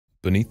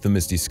Beneath the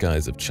misty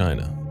skies of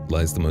China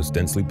lies the most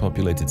densely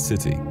populated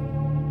city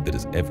that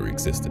has ever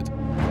existed.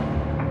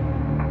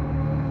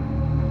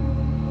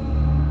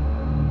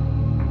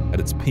 At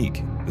its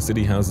peak, the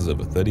city houses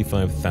over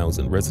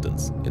 35,000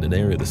 residents in an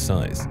area the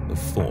size of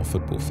 4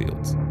 football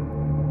fields.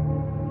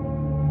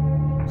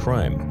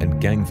 Crime and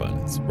gang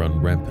violence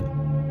run rampant.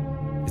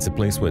 It's a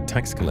place where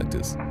tax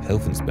collectors,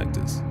 health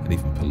inspectors, and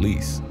even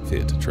police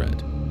fear to tread.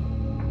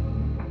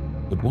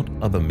 But what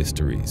other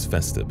mysteries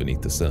fester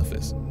beneath the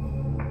surface?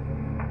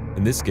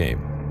 In this game,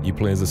 you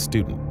play as a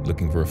student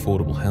looking for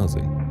affordable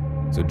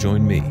housing, so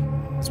join me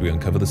as we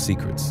uncover the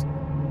secrets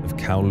of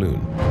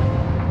Kowloon,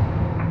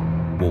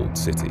 Walled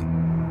City.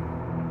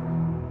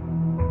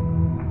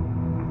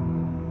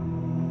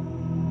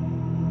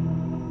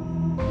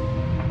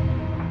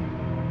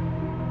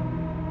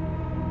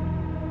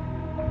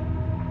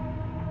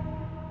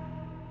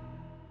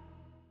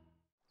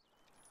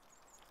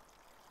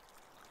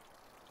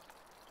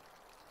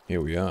 Here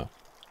we are.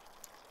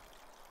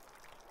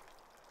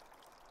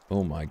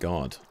 Oh my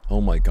god.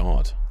 Oh my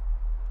god.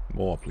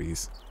 More,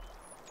 please.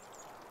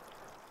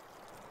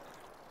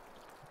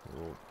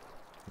 Oh,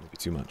 maybe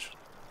too much.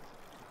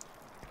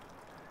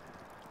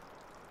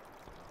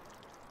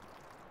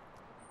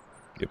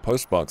 Your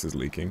postbox is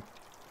leaking.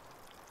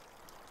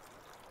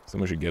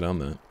 Someone should get on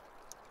that.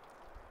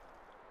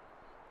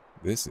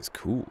 This is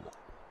cool.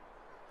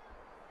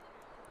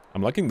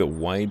 I'm liking the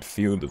wide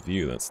field of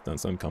view.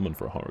 That's uncommon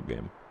for a horror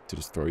game, to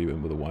just throw you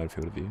in with a wide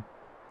field of view.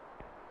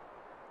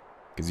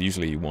 Because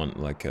usually you want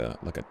like a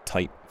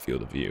tight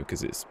field of view,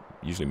 because it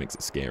usually makes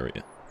it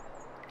scarier.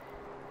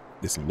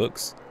 This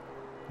looks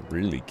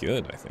really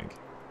good, I think.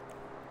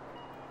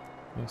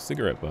 Oh,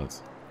 cigarette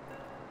butts.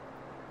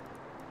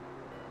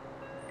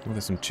 Oh,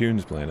 there's some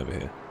tunes playing over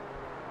here.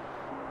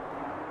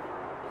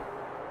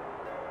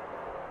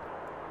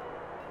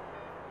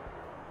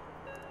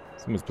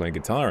 Someone's playing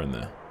guitar in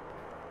there.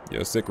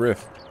 Yo, sick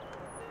riff.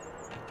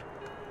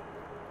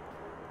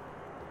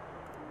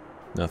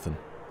 Nothing.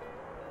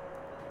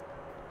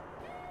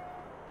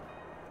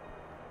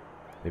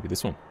 Maybe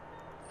this one.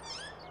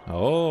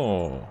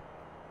 Oh,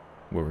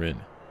 we're in.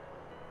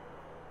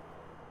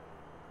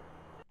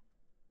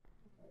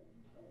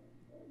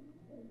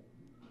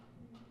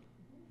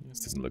 This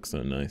doesn't look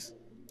so nice.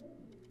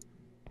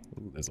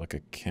 Ooh, there's like a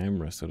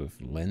camera sort of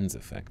lens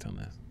effect on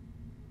this.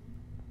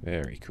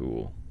 Very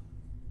cool.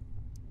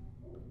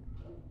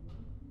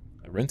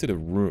 I rented a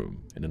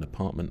room in an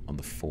apartment on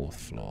the 4th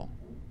floor.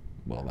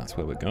 Well, that's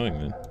where we're going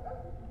then.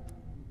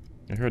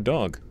 I hear a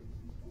dog.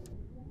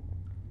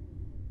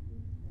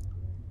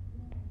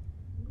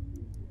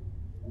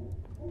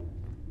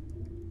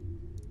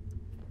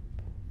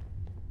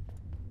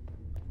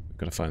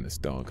 Gotta find this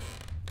dog.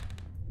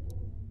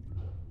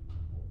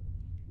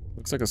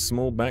 Looks like a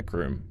small back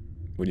room.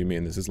 What do you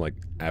mean? This is like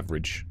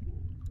average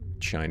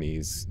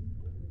Chinese,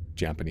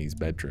 Japanese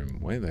bedroom.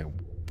 Why are there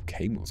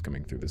cables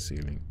coming through the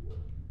ceiling?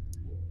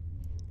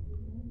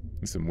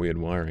 There's some weird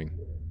wiring.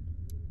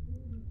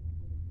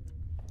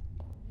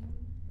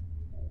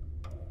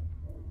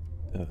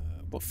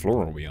 What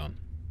floor are we on?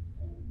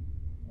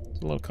 There's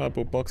a lot of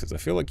cardboard boxes. I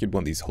feel like you'd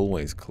want these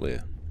hallways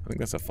clear. I think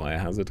that's a fire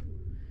hazard.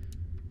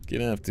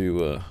 Gonna have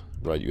to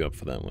write you up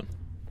for that one.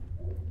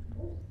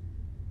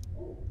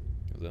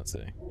 What does that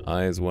say?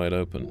 Eyes wide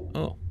open.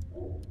 Oh.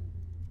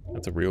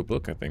 That's a real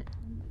book, I think.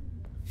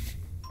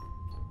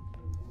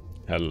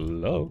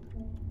 Hello?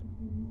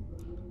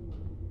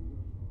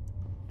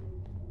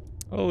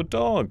 Oh,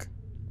 dog.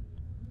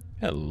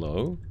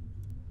 Hello.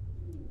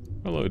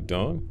 Hello,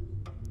 dog.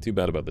 Too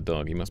bad about the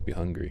dog. He must be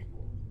hungry.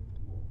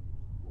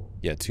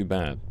 Yeah, too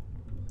bad.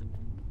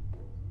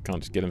 Can't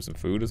just get him some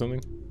food or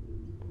something?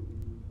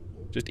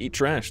 Just eat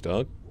trash,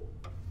 dog.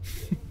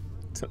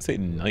 Does that say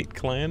Night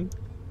Clan?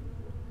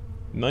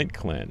 Night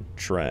Clan.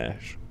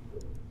 Trash.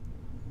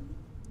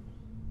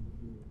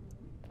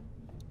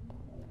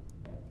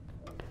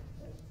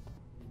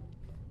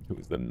 Who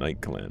is the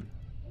Night Clan?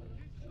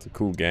 It's a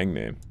cool gang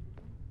name.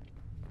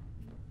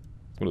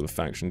 It's one of the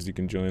factions you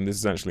can join. This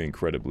is actually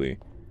incredibly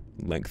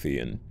lengthy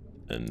and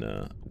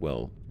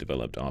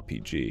well-developed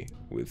RPG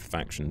with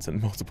factions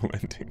and multiple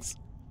endings.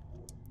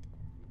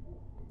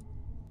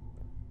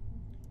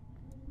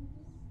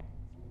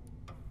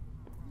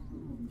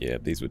 Yeah,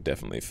 these would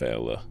definitely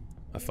fail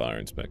a fire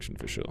inspection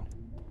for sure.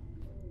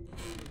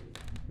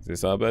 Is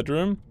this our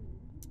bedroom?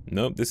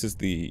 Nope, this is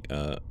the,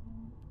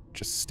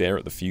 just stare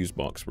at the fuse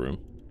box room.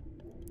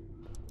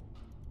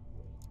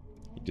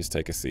 You just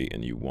take a seat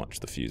and you watch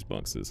the fuse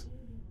boxes.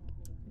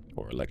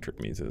 Or electric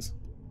meters.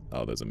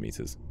 Oh, those are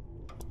meters.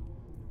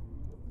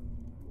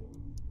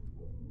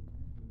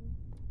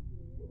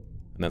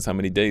 And that's how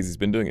many days he's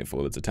been doing it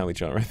for. That's a tally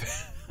chart right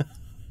there.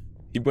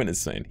 He went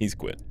insane. He's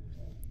quit.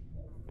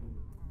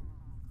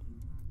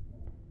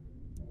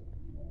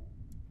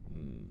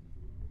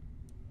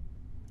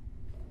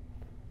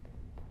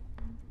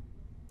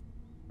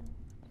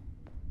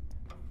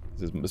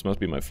 This must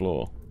be my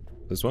floor.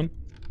 This one?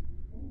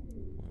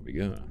 There we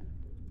go.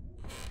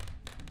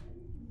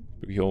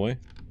 Spooky hallway.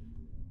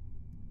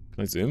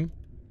 Can I zoom?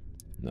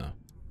 No.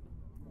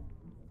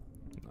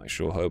 I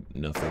sure hope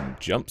nothing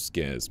jump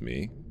scares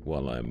me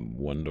while I'm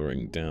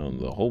wandering down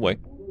the hallway.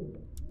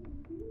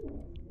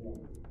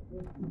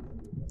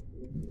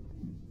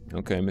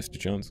 Okay, Mr.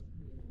 Jones.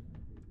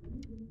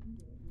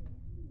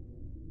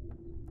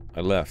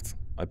 I left.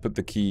 I put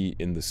the key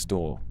in the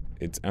store.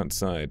 It's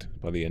outside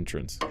by the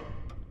entrance.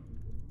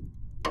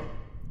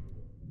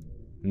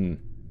 Do you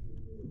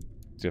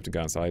have to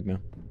go outside now?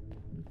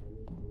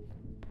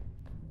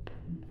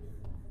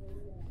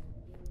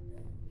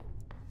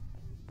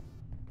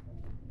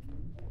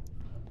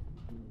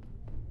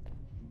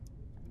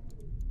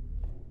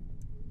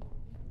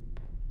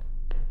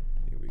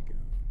 Here we go.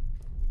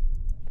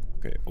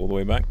 Okay, all the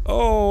way back.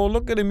 Oh,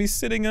 look at him, he's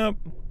sitting up.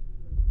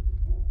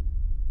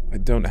 I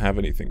don't have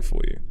anything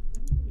for you.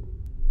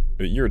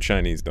 But you're a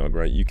Chinese dog,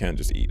 right? You can't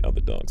just eat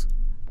other dogs.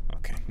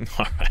 Okay,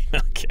 alright,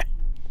 okay.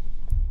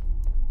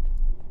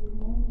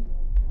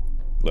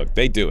 Look,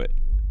 they do it.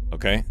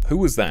 Okay? Who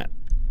was that?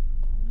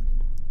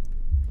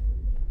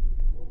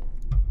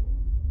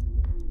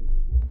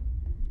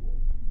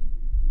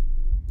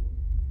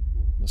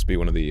 Must be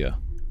one of the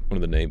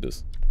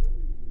neighbors.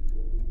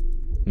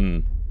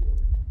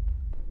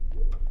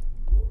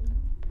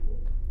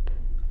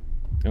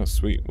 Oh,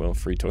 sweet. Well,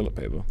 free toilet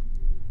paper.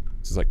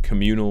 This is like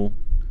communal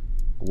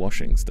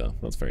washing stuff.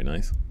 That's very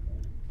nice.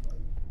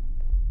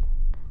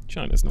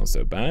 China's not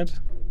so bad.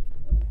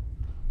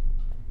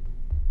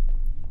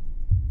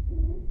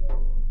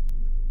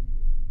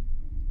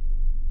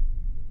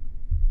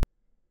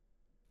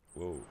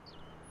 Whoa.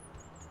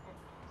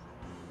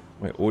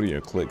 My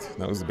audio clicked.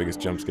 That was the biggest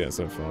jump scare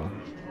so far.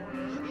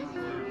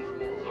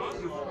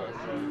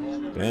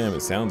 Damn,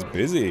 it sounds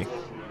busy.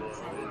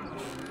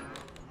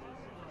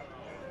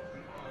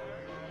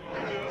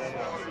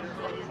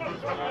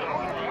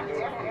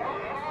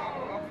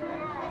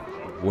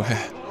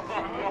 Where?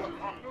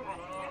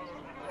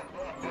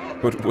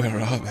 But where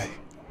are they?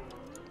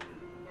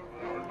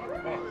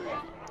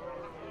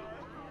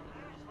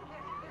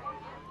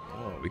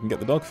 Oh, we can get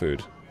the dog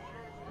food.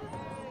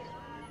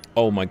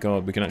 Oh my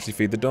god, we can actually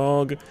feed the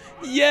dog.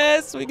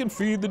 Yes, we can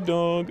feed the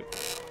dog.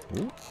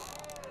 Ooh.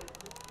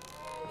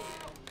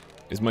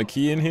 Is my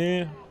key in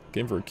here?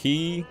 Game for a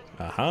key?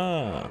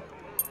 Aha!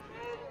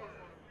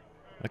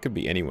 That could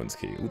be anyone's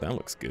key. Ooh, that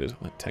looks good.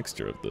 That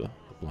texture of the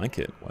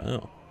blanket.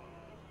 Wow.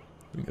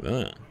 Look at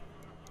that.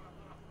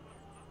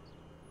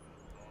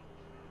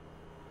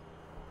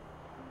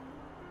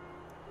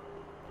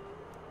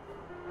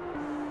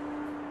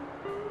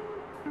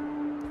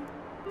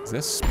 Is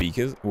there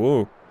speakers?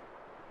 Whoa.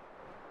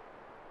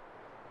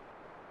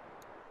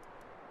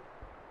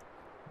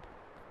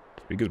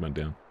 Speakers went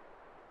down.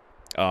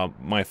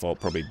 My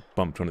fault. Probably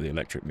bumped one of the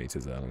electric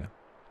meters earlier.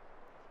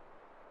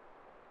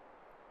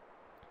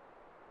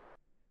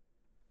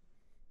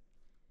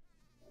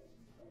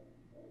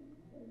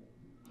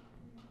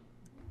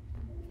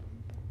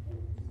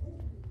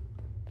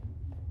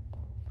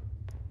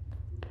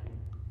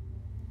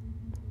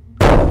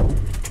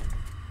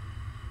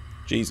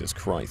 Jesus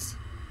Christ.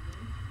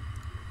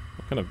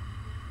 What kind of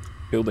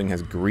building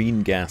has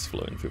green gas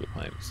flowing through the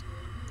pipes?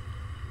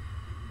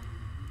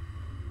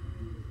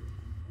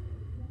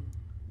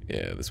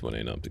 Yeah, this one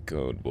ain't up to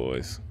code,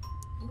 boys.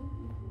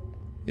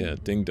 Yeah,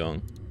 ding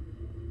dong.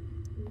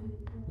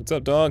 What's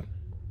up, dog?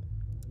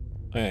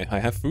 Hey, I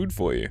have food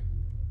for you.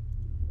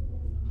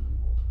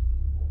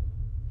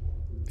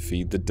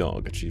 Feed the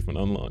dog. Achievement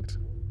unlocked.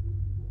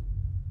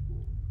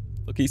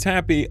 Look, he's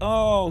happy.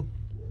 Oh!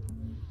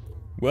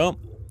 Well,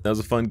 that was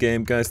a fun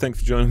game, guys. Thanks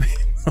for joining me.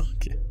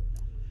 Okay.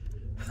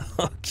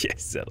 Okay,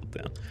 settle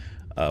down.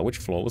 Which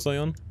floor was I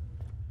on?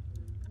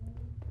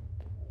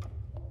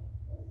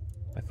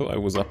 I thought I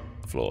was up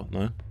the floor.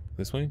 No?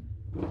 This way?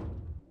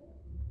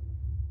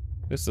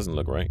 This doesn't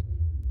look right.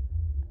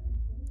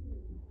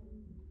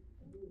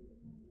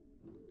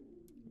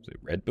 Was it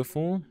red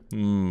before?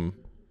 It's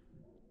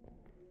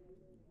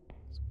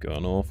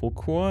gone awful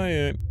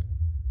quiet.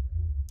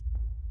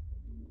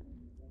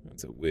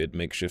 That's a weird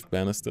makeshift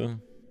banister.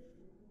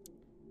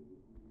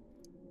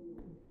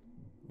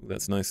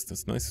 That's nice.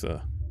 That's nice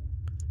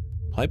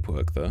pipe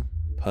work, though.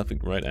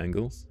 Perfect right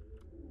angles.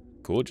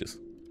 Gorgeous.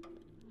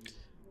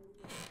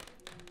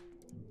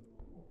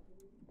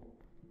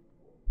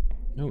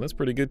 Oh, that's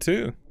pretty good,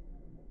 too.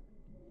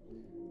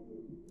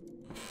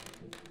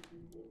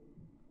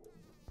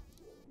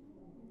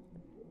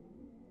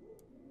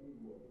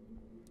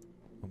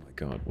 Oh my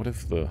god, what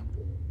if the...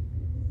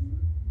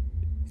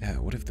 Yeah,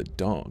 what if the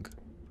dog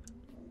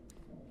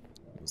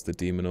was the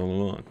demon all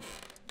along?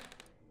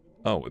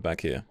 Oh, we're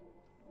back here.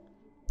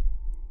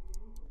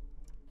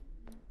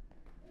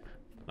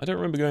 I don't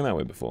remember going that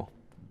way before.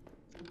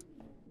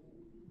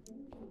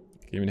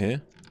 You in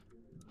here?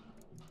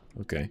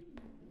 Okay.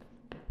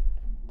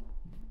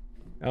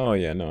 Oh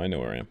yeah, no, I know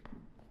where I am.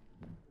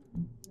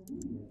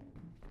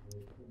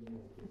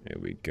 Here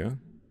we go.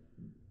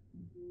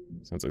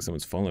 Sounds like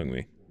someone's following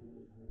me.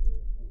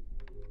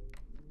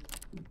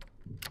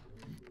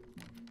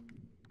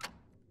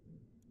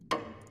 I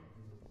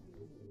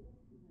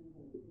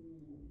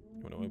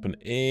want to open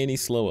any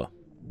slower.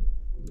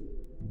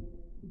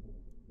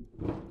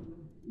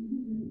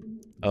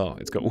 Oh,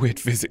 it's got weird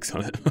physics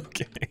on it.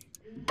 Okay.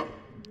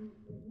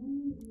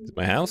 Is it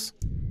my house?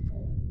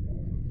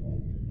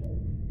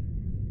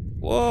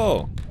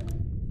 Whoa!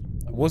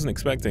 I wasn't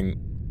expecting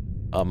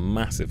a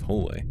massive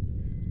hallway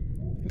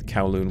in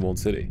Kowloon Walled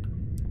City.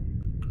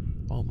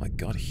 Oh my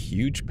god,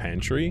 huge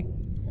pantry?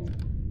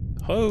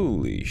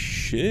 Holy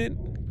shit!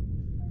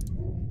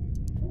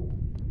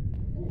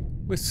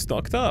 We're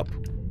stocked up.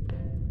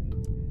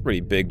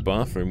 Pretty big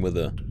bathroom with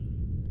an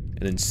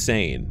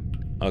insane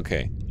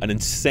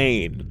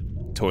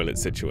toilet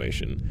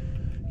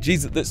situation.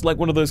 Jesus, that's like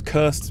one of those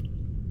cursed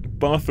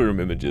bathroom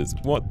images.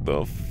 What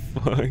the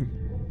fuck?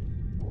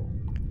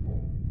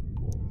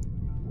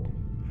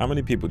 How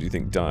many people do you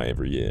think die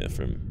every year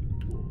from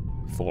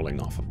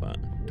falling off of that?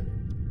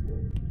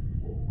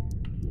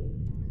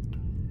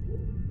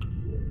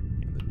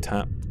 The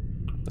tap,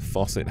 the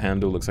faucet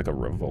handle looks like a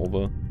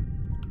revolver.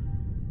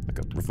 Like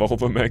a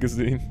revolver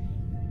magazine.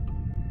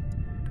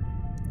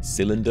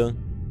 Cylinder.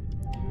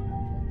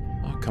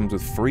 Oh, it comes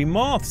with free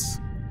moths.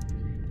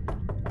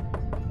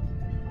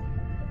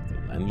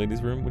 The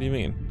landlady's room? What do you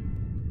mean?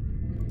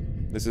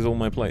 This is all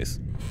my place.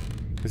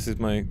 This is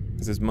my.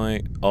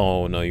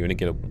 Oh no, you only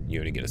get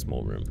a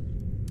small room.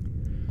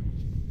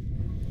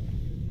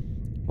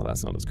 Well,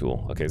 that's not as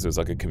cool. Okay, so it's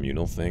like a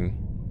communal thing.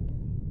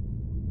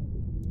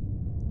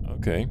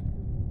 Okay,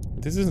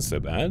 this isn't so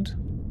bad.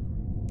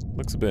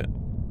 Looks a bit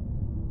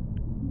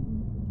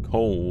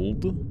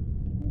cold.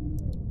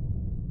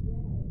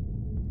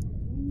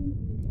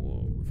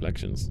 Whoa,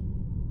 reflections. Do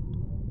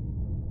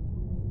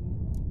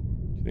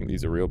you think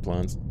these are real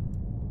plants?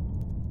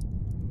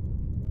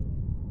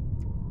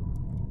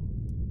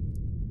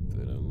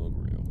 They don't look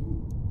real.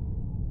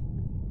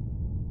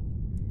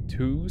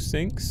 2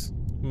 sinks?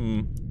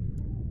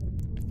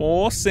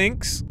 4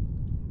 sinks?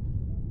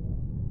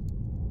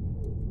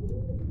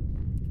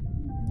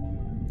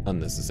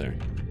 Unnecessary.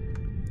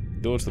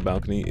 Door to the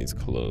balcony is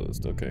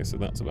closed. Okay, so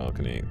that's a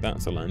balcony.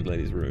 That's a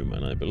landlady's room,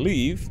 and I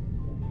believe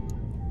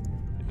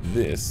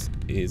this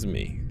is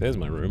me. There's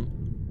my room.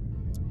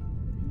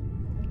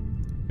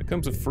 It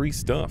comes with free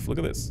stuff. Look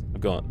at this. I've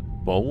got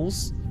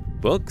bowls,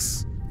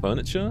 books,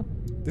 furniture.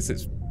 This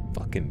is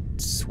fucking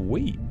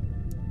sweet.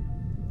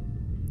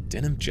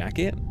 Denim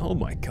jacket? Oh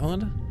my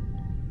god.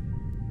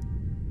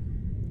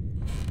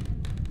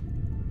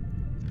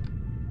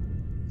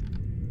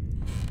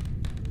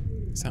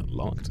 Is that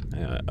locked?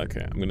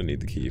 Okay, I'm gonna need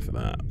the key for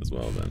that as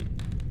well then.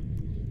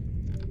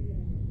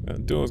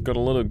 That door's got a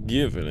lot of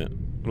give in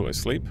it. Do I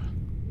sleep?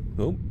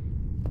 Oh.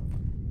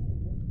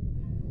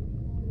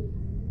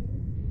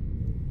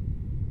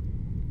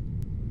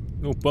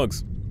 Oh,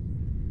 bugs.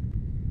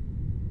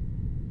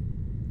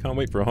 Can't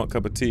wait for a hot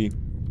cup of tea.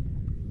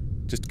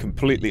 Just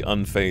completely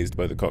unfazed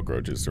by the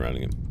cockroaches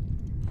surrounding him.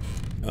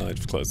 Oh, I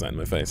just closed that in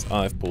my face. Oh,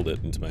 I've pulled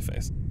it into my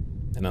face.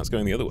 And now it's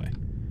going the other way.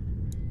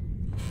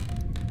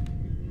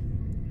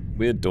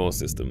 Weird door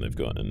system they've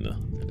got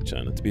in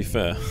China. To be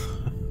fair,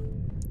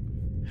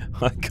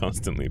 I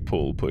constantly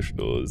pull push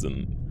doors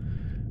and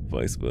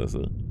vice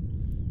versa.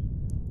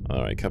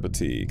 Alright, cup of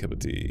tea, cup of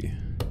tea.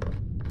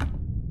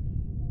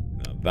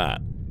 Now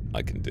that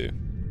I can do.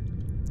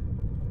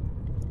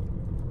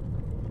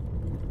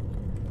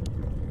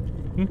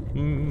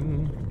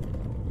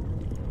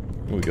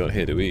 What we got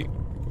here to eat?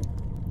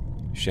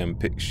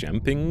 Champing?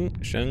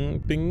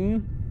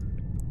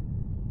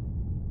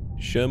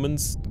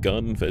 Sherman's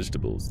garden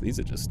vegetables. These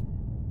are just...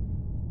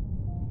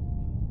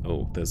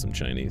 Oh, there's some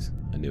Chinese.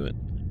 I knew it.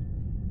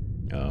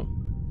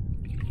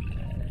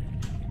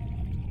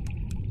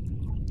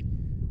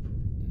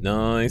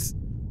 Nice.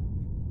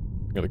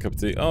 Got a cup of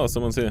tea. Oh,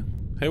 someone's here.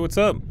 Hey, what's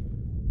up? I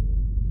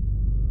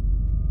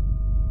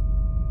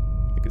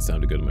think it's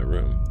time to go to my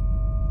room.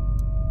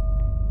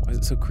 Why is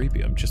it so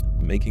creepy? I'm just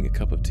making a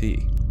cup of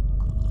tea.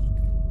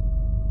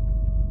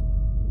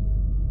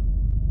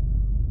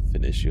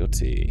 Finish your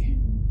tea.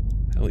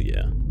 Hell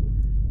yeah.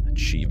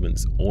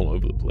 Achievements all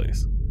over the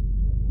place.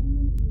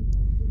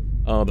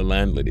 Oh, the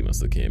landlady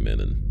must have came in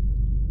and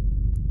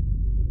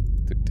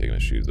taken her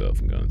shoes off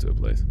and gone into a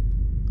place.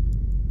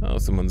 Oh,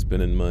 someone's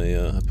been in my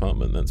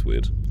apartment. That's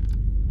weird.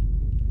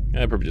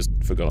 I probably just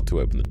forgot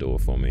to open the door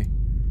for me.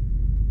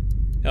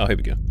 Oh, here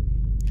we go.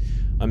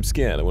 I'm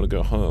scared. I want to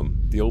go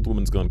home. The old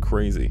woman's gone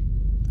crazy.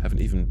 Haven't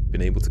even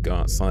been able to go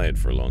outside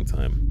for a long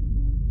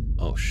time.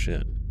 Oh,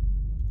 shit.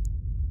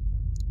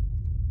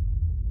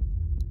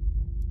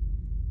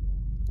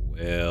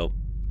 Well...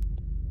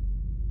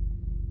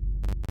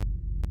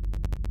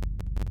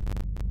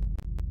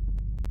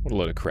 What a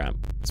load of crap.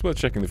 It's worth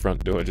checking the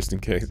front door just in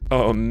case.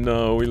 Oh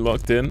no, we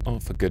locked in. Oh,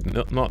 for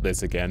goodness, not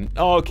this again.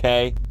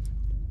 Okay.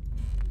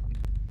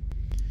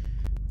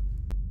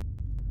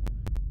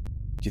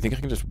 Do you think I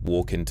can just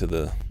walk into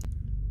the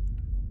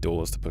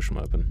doors to push them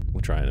open?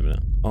 We'll try in a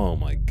minute. Oh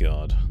my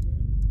god.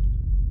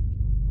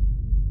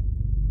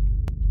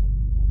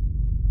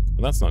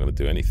 Well, that's not going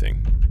to do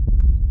anything.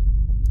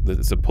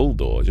 It's a pull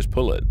door. Just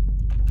pull it.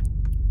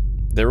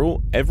 They're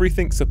all...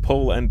 Everything's a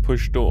pull and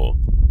push door.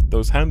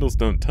 Those handles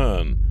don't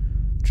turn.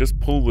 Just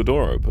pull the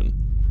door open.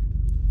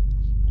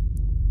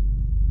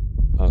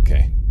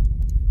 Okay.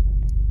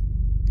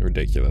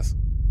 Ridiculous.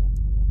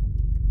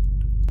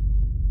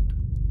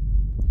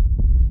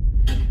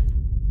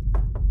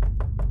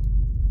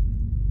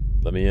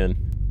 Let me in.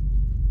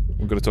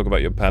 We're gonna talk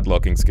about your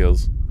padlocking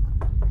skills.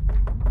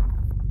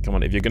 Come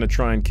on, if you're gonna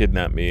try and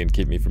kidnap me and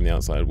keep me from the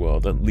outside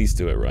world, at least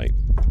do it right.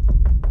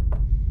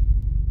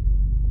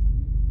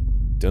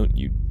 Don't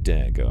you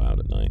dare go out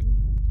at night.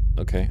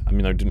 Okay, I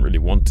mean, I didn't really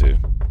want to.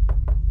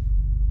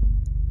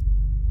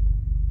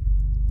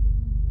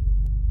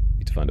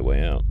 Need to find a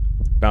way out.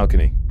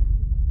 Balcony.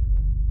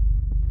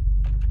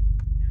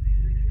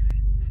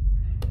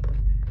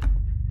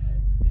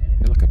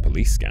 You're like a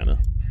police scanner.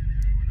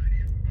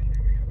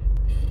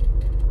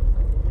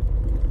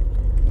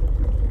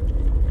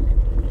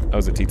 Oh,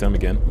 is it tea time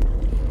again?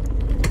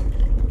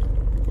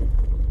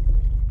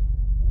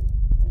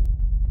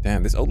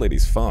 Damn, this old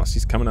lady's fast.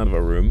 She's coming out of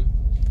her room,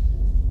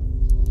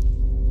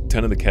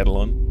 turning the kettle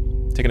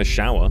on, taking a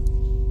shower.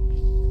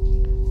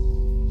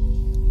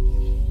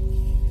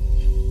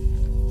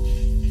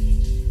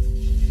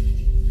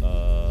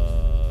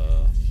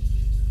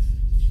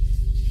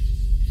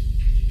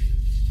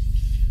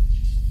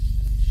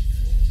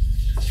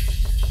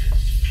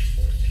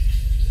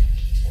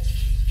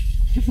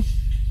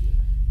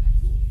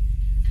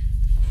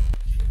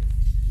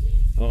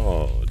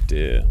 Oh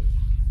dear.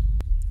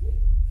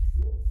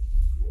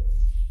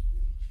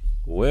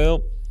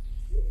 Well,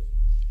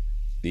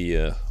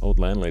 the old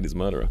landlady's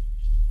murderer.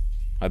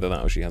 Either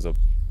that or she has a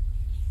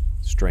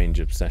strange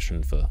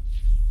obsession for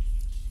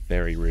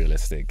very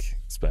realistic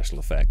special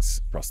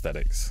effects,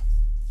 prosthetics.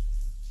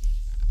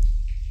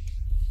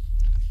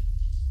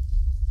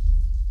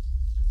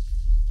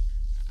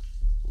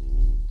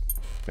 Ooh,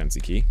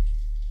 fancy key.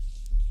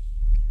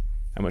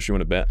 How much you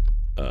want to bet?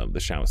 The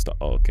shower stopped.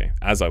 Oh, okay.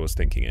 As I was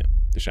thinking it,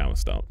 the shower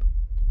stopped.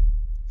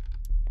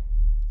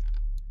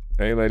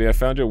 Hey, lady, I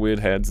found your weird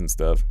heads and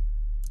stuff.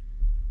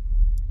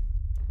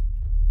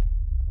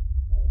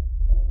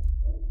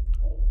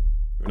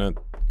 You gonna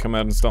come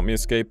out and stop me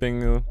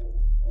escaping? Or...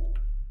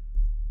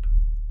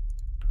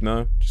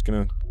 No? Just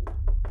gonna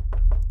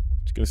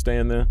stay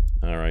in there?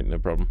 Alright, no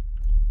problem.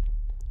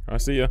 I'll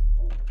see ya.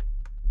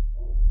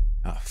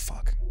 Ah,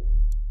 fuck.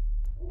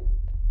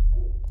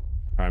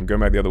 Alright, I'm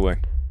going back the other way.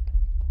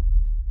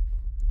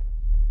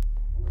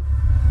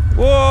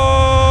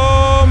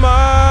 Whoa,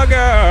 my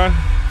God!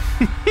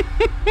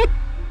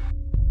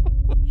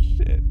 Oh,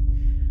 shit.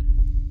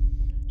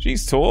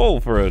 She's tall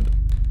for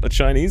a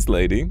Chinese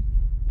lady.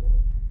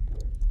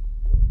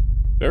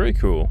 Very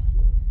cool.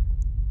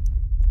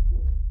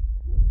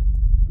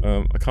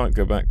 I can't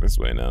go back this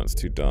way now, it's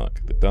too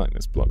dark. The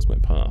darkness blocks my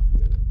path.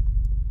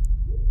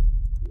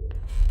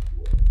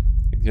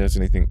 Think there's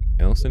anything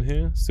else in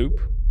here? Soup?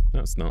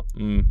 No, it's not.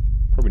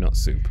 Probably not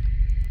soup.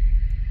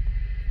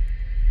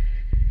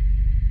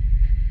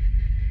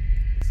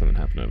 Something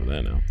happened over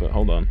there now, but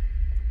hold on.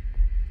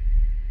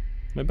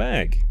 My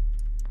bag.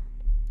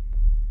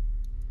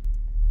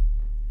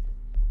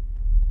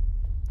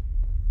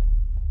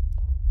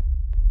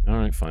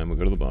 Alright, fine, we'll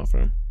go to the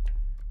bathroom.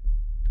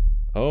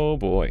 Oh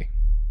boy.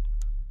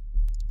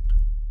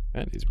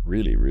 That is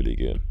really, really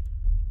good.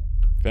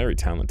 Very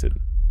talented.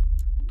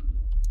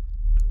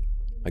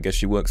 I guess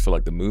she works for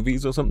like the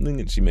movies or something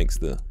and she makes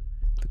the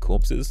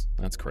corpses.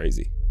 That's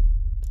crazy.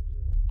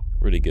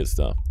 Really good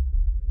stuff.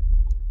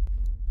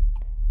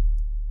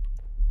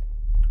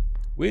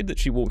 Weird that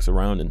she walks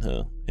around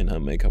in her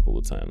makeup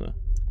all the time though.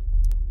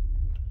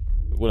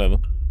 But whatever.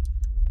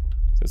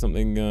 Is there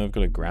something I've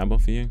got to grab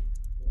off of you?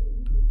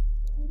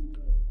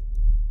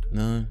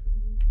 No.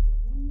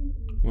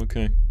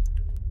 Okay.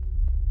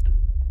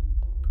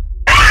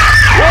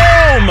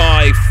 Oh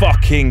my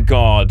fucking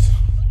God!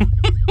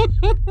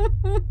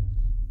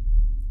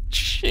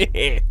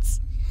 Shit!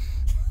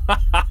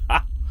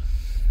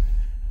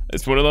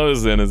 It's one of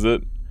those then, is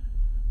it?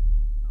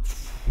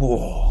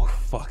 Whoa,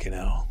 fucking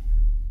hell.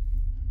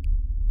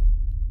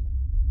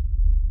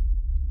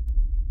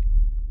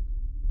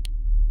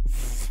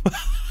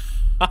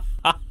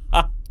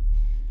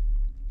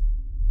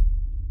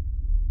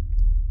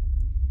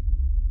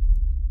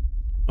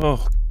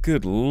 Oh,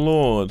 good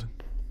lord.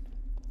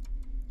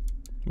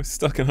 We're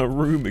stuck in a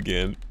room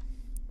again.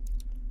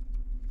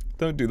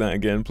 Don't do that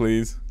again,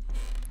 please.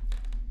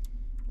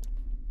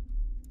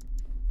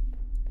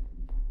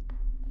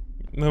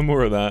 No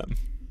more of that.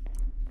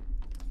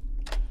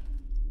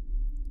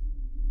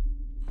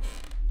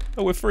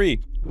 Oh, we're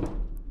free.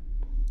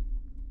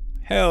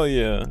 Hell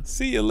yeah.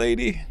 See ya,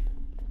 lady.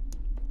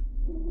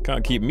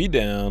 Can't keep me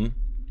down.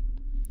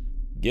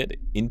 Get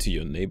into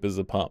your neighbor's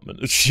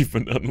apartment.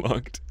 Achievement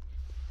unlocked.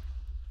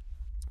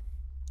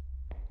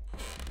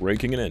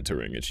 Breaking and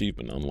entering.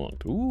 Achievement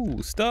unlocked.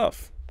 Ooh,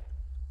 stuff.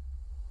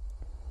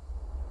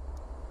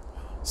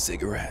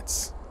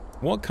 Cigarettes.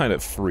 What kind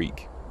of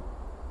freak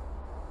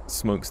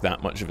smokes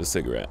that much of a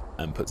cigarette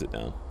and puts it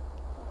down?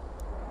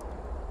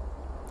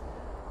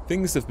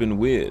 Things have been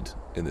weird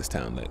in this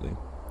town lately.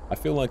 I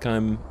feel like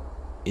I'm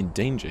in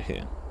danger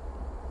here.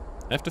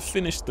 I have to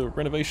finish the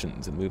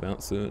renovations and move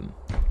out soon.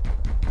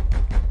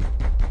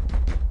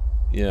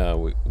 Yeah,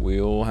 we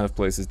all have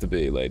places to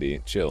be,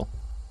 lady. Chill.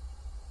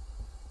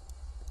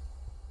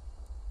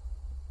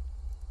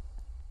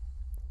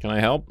 Can I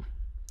help?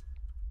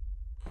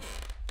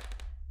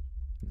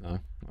 No?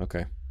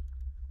 Okay.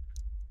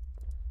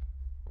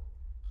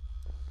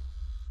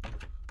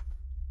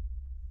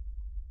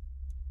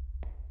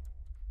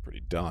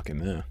 Pretty dark in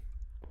there.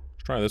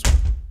 Let's try this one.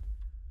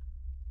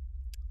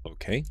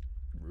 Okay.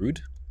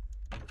 Rude.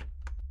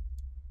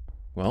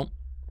 Well.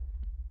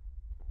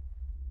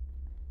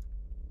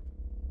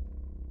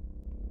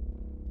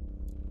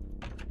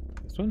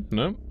 This one?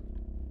 No.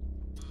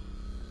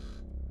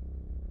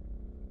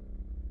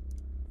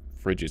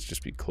 Fridges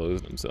just be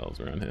closing themselves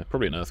around here.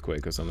 Probably an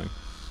earthquake or something.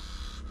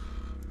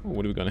 Oh,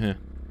 what do we got in here?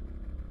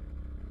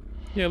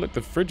 Yeah, look,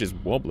 the fridge is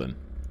wobbling.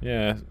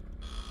 Yeah,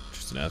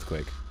 just an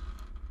earthquake.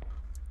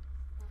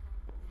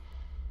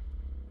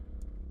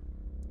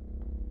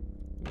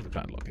 There's a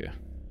padlock here.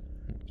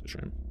 It's a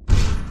shame.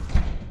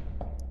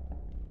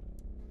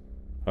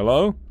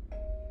 Hello?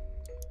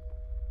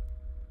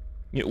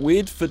 Yeah,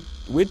 weird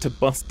to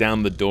bust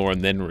down the door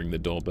and then ring the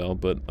doorbell,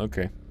 but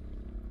okay.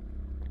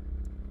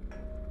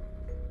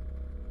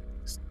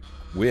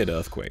 Weird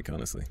earthquake,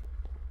 honestly.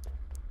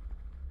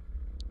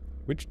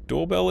 Which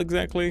doorbell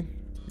exactly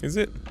is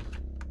it?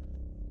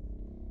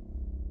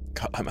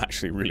 God, I'm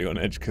actually really on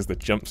edge because the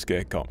jump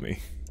scare caught me.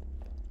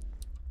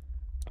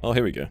 Oh,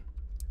 here we go.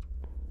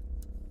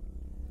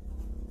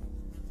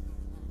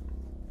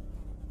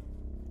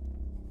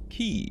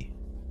 Key.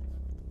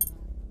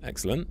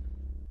 Excellent.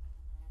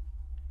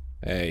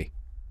 Hey.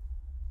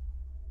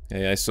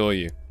 Hey, I saw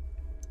you.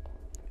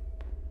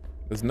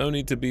 There's no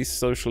need to be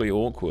socially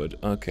awkward.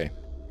 Okay.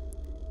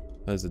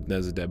 There's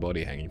a dead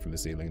body hanging from the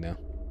ceiling now.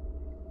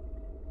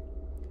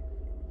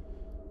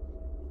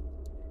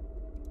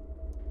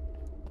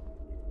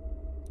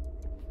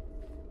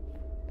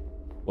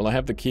 Well, I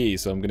have the key,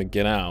 so I'm gonna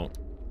get out.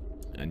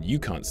 And you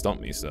can't stop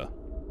me, sir.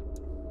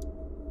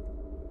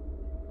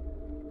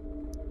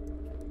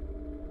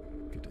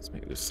 Goodness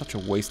me, there's such a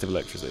waste of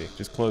electricity.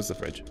 Just close the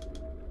fridge.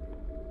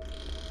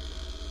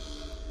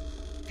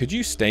 Could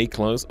you stay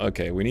closed?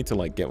 Okay, we need to,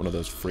 like, get one of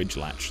those fridge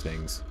latch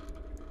things.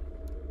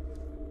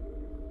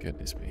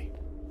 Goodness me.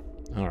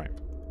 Alright.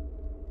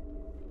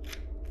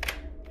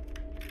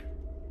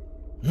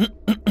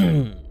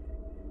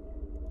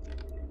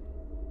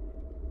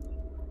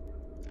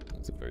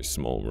 It's a very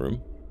small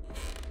room.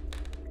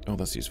 Oh,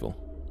 that's useful.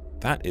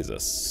 That is a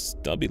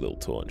stubby little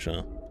torch,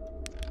 huh?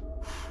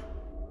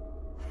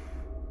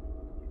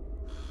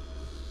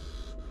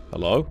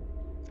 Hello?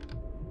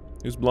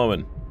 Who's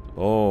blowing?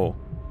 Oh.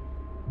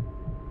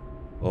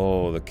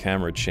 Oh, the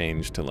camera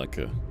changed to like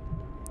a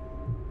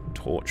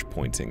torch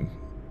pointing.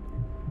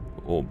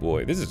 Oh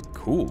boy, this is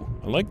cool.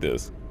 I like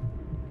this.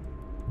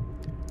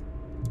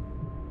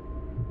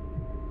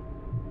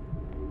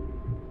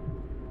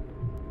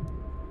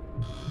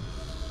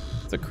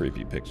 It's a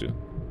creepy picture.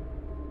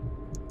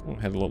 Oh, it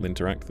had a little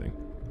interact thing.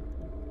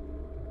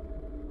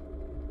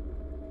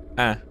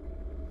 Ah.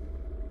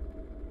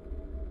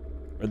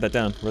 Wrote that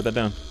down. Wrote that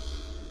down.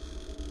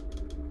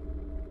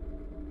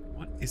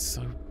 What is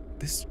so...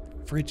 This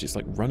fridge is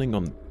like running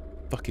on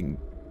fucking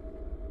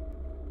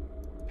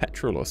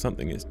petrol or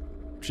something. It's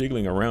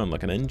jiggling around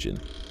like an engine.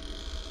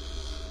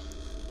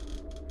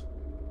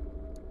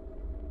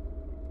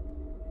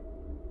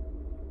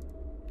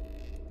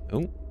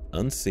 Oh,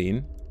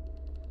 unseen.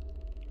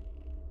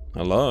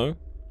 Hello?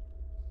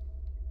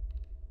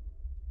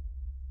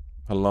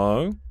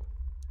 Hello?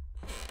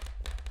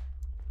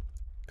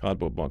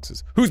 Cardboard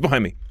boxes. Who's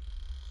behind me?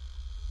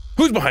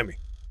 Who's behind me?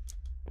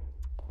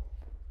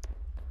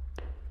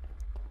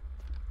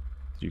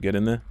 Did you get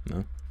in there?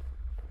 No?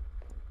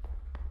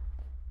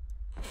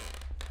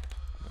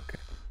 Okay.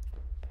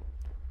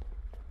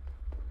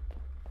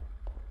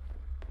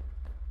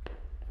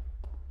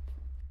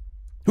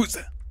 Who's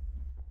there?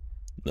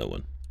 No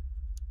one.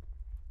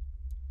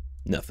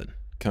 Nothing.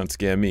 Can't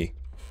scare me.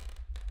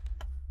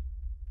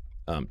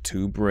 I'm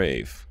too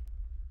brave.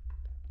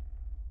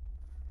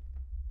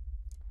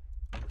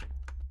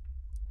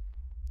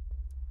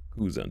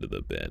 Who's under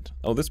the bed?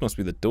 Oh, this must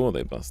be the door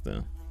they bust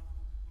down.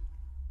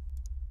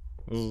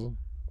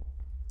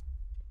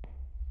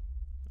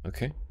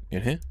 Okay,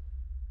 in here?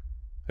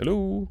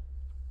 Hello?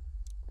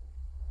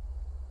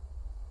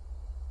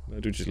 Do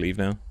we just leave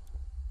now?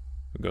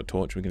 We've got a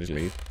torch, we can just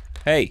leave.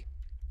 Hey!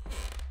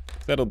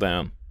 Settle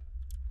down.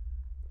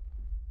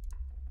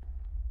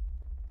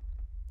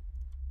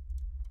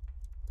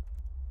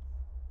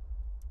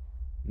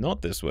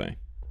 Not this way.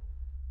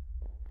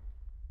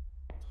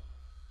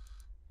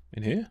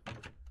 In here?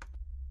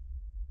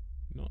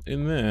 Not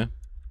in there.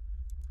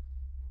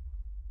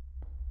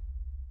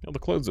 Oh, the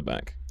clothes are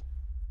back.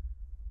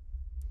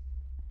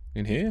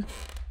 In here?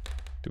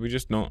 Did we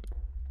just not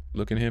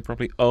look in here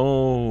properly?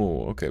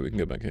 Oh, okay, we can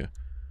go back here.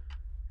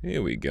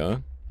 Here we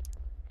go.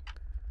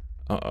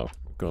 Uh-oh,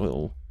 got a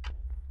little...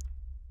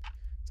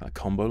 Is that a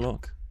combo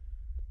lock?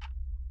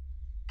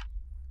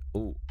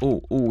 Oh,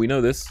 oh, oh, we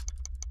know this.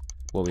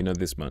 Well, we know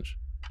this much.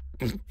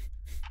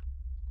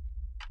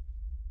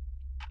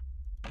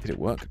 Did it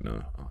work?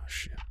 No. Oh,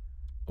 shit.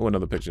 Oh,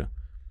 another picture.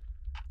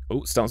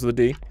 Oh, starts with a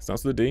D.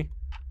 Starts with a D.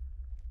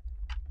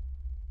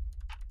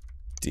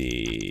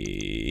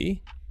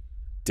 D.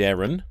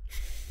 Darren.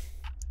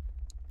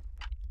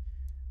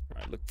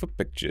 Right, look for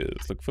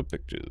pictures. Look for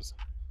pictures.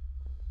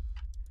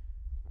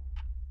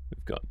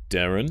 We've got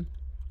Darren.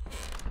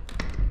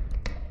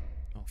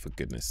 Oh, for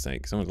goodness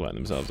sake. Someone's letting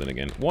themselves in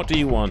again. What do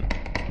you want?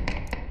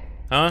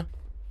 Huh?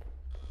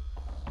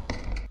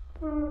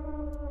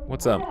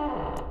 What's up?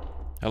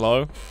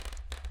 Hello?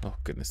 Oh,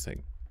 goodness sake.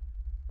 Is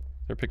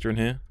there a picture in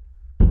here?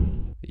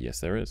 Yes,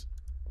 there is.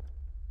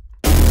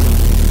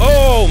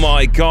 Oh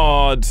my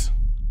god!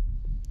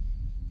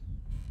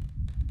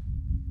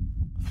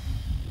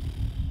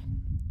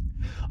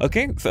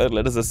 Okay, third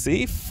letter's a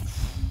C.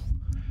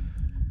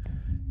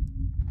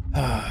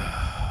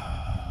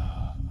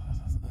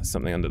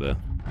 Something under there.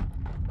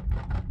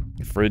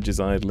 The fridge is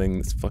idling,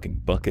 this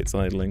fucking bucket's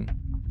idling.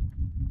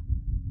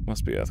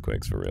 Must be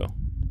earthquakes for real.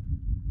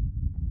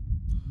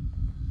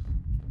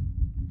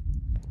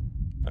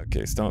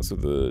 Okay, starts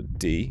with a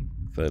D,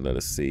 third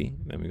letter C,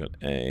 then we got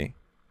A.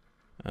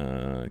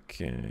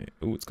 Okay.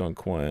 Ooh, it's gone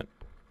quiet.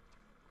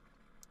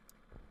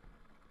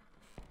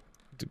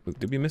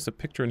 Did we miss a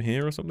picture in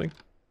here or something?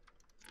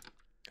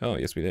 Oh,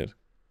 yes we did.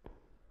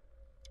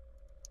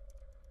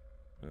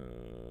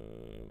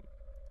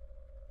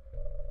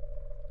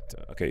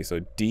 Okay, so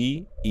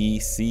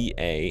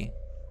D-E-C-A.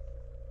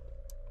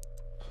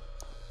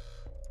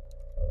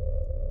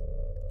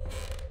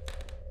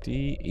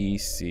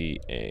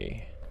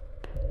 D-E-C-A.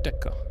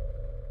 Deca.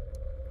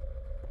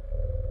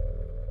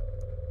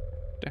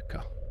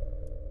 Deca.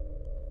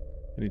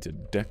 I need to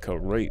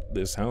decorate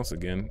this house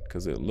again,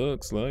 because it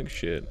looks like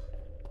shit.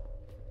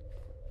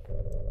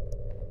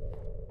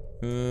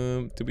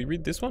 Did we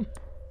read this one?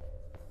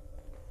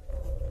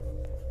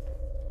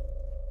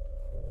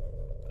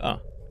 Ah.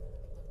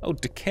 Oh,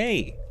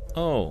 decay.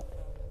 Oh.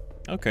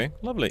 Okay,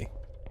 lovely.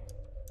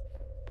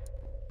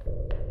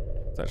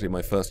 It's actually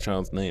my first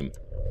child's name.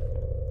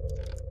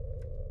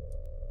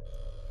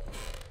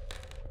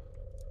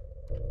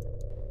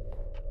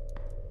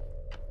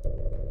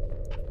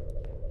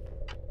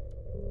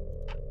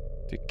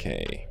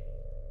 Decay.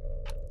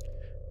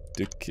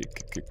 Decay.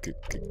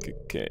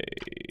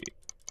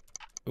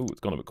 Ooh,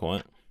 it's gone a bit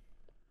quiet.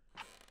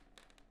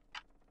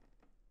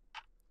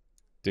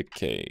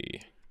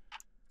 Decay.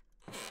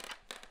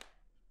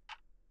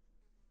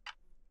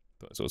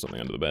 Thought I saw something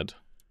under the bed.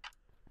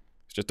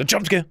 It's just a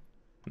jump scare.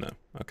 No,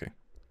 okay.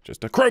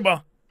 Just a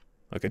crowbar.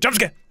 Okay, jump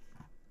scare.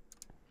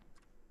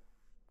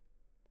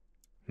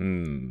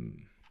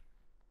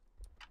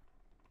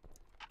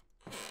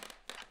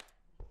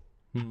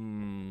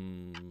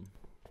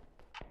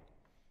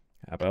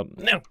 How about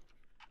now?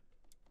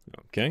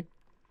 Okay.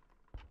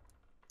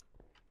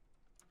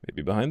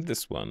 Maybe behind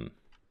this one.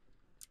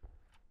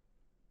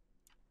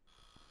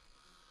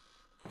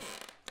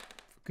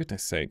 For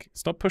goodness sake.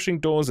 Stop pushing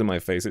doors in my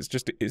face. It's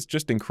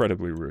just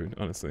incredibly rude,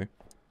 honestly.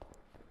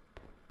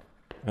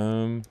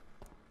 We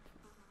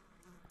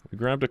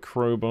grabbed a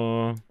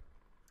crowbar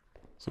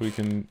so we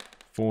can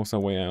force our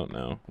way out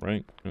now,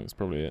 right? That's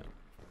probably it.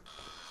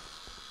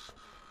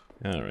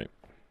 Alright.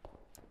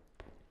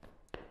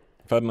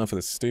 I've had enough of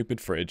this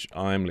stupid fridge.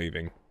 I'm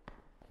leaving.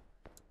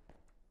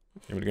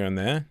 You want to go in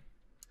there?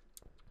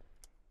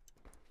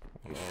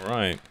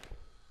 Alright.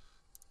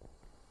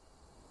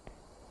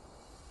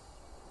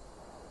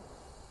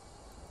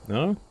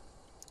 No?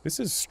 This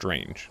is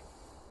strange.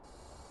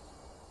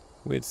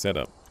 Weird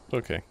setup.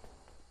 Okay.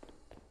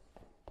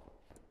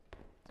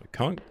 I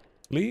can't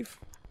leave?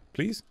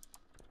 Please?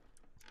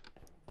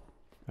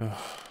 Ugh.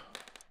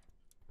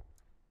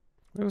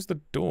 Where was the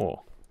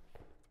door?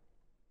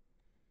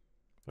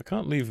 I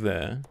can't leave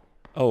there.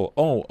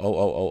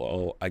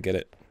 Oh, I get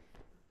it.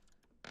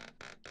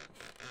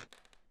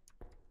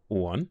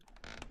 1,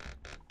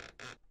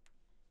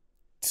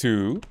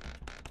 2,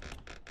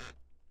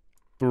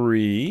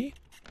 3.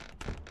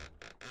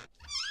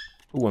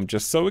 Oh, I'm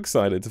just so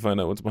excited to find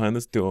out what's behind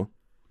this door.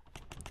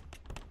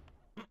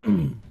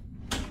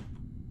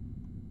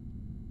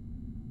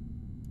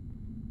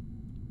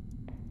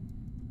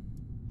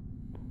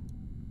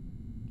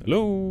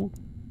 Hello?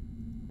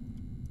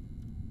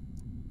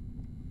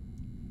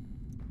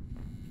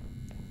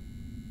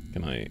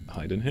 Can I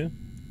hide in here?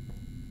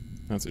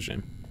 That's a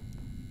shame.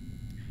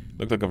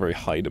 Looked like a very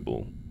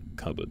hideable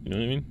cupboard, you know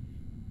what I mean?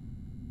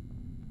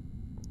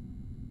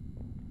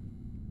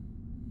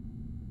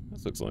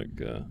 This looks like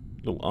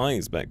little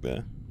eyes back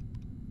there.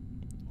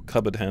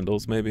 Cupboard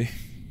handles, maybe.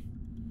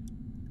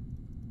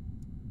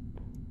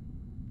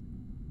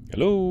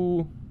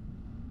 Hello?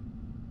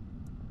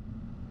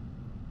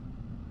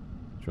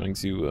 Trying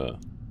to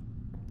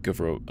go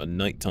for a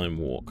nighttime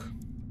walk.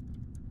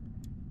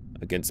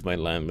 Against my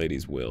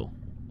landlady's will.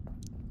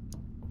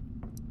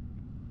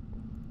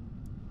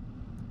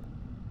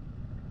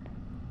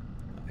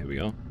 Here we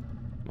go.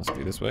 Must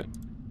be this way.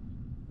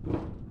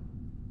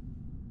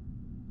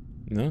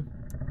 No?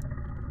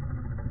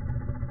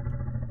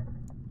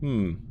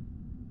 The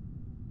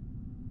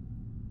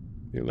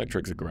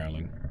electrics are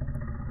growling.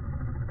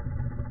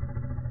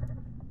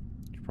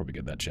 probably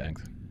get that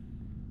checked.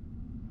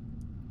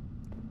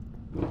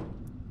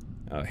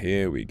 Oh,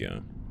 here we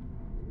go.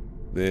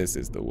 This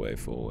is the way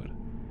forward.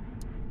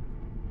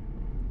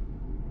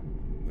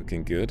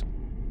 Looking good.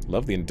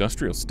 Love the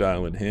industrial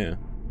style in here.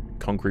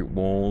 Concrete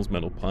walls,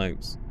 metal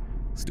pipes,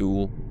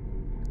 stool,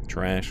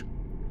 trash.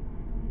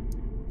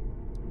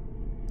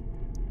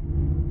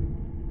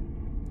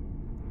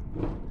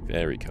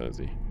 Very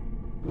cozy.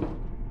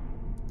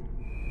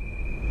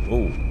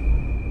 Oh.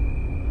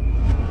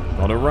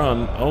 Gotta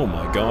run. Oh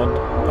my god.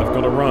 I've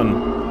gotta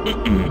run.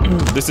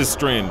 This is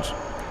strange.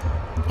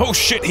 Oh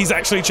shit, he's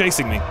actually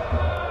chasing me.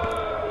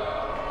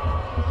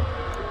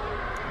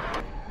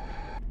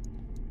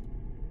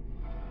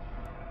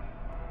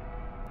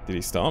 Did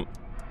he stop?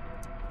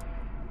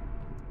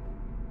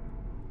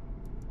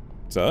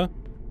 Sir?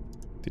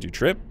 Did you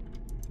trip?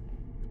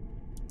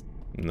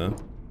 No.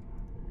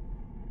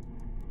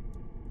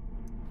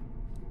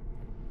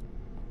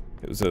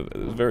 It was a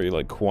very,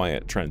 like,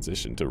 quiet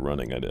transition to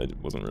running. I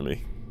wasn't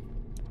really...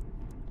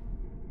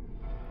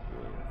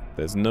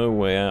 There's no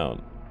way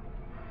out.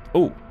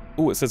 Oh!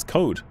 Oh, it says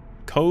code.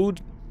 Code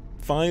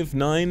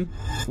 59.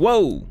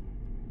 Whoa!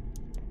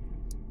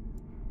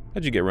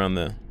 How'd you get around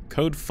there?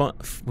 Code what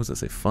does that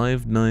say?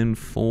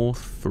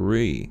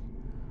 5943.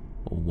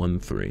 Or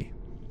 13.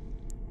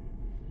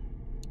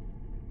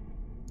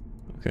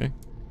 Okay.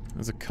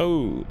 There's a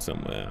code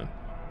somewhere.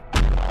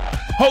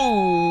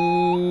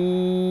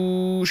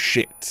 Oh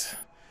shit.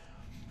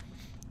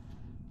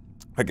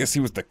 I guess he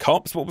was the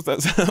cops. What was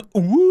that?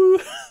 Woo!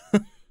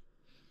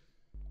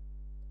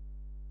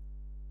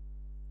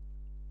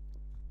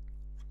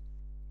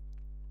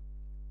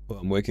 Well,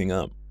 I'm waking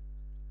up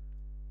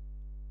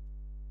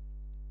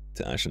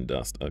to ash and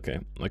dust. Okay,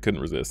 I couldn't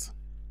resist.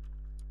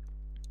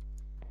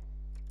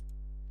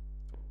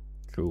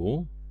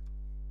 Cool.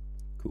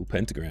 Cool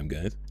pentagram,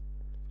 guys.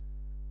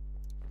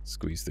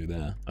 Squeeze through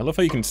there. I love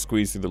how you can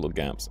squeeze through the little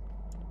gaps.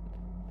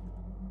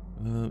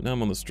 Now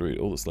I'm on the street.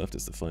 All that's left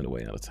is to find a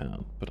way out of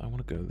town. But I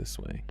want to go this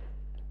way. I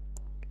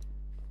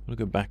want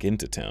to go back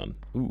into town.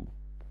 Ooh.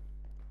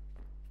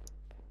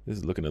 This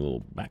is looking a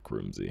little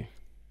backroomsy.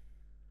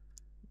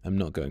 I'm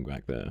not going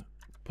back there.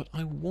 But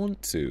I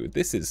want to.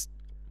 This is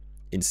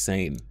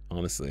insane,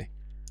 honestly.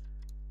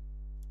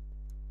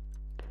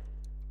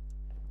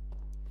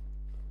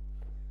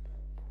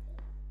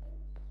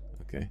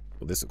 Okay.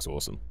 Well, this looks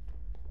awesome.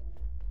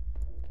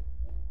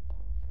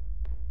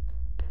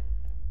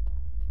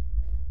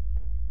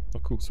 Oh,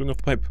 cool. Swing off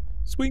the pipe.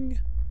 Swing!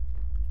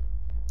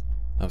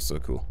 That was so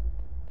cool.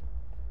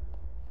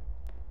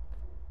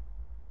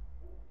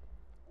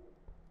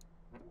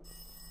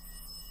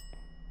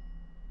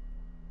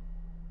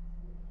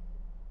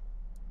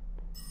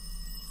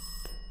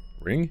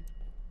 Ring?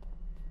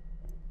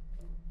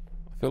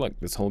 I feel like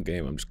this whole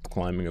game I'm just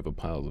climbing over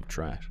piles of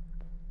trash.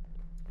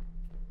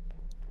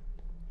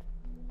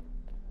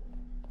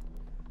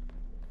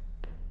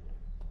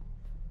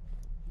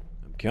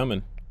 I'm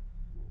coming.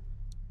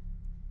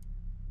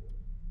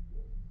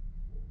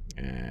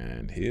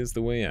 And here's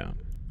the way out.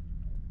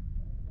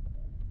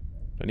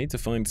 I need to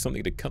find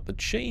something to cut the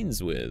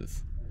chains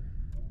with.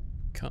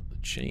 Cut the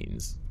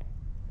chains.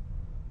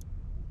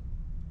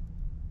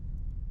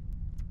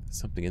 There's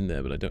something in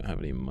there, but I don't have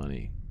any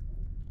money.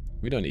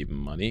 We don't need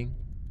money.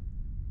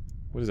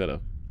 What is that,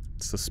 a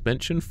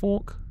suspension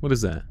fork? What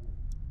is that?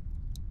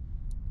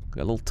 A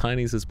little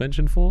tiny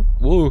suspension fork?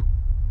 Whoa!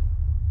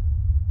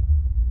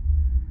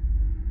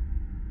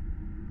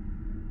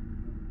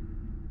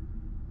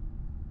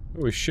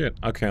 Holy shit.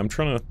 Okay, I'm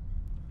trying to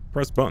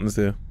press buttons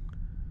here.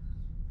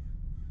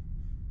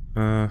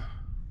 How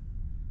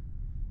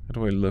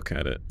do I look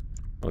at it?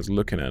 I was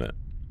looking at it.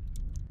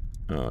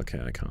 Oh, okay,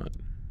 I can't.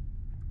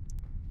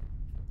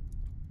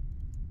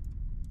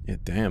 Yeah,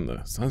 damn,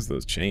 the size of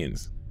those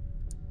chains.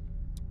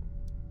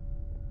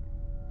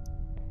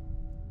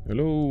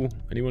 Hello?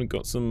 Anyone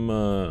got some,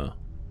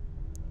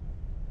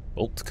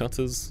 bolt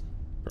cutters?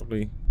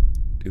 Probably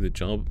do the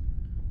job.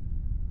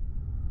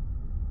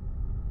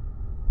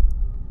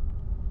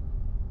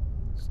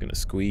 Just gonna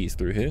squeeze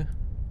through here.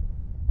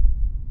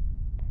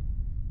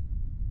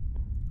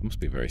 I must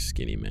be a very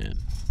skinny man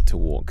to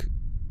walk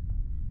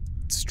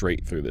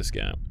straight through this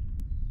gap,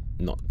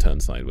 not turn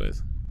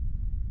sideways.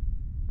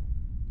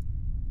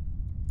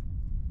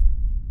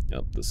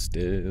 Up the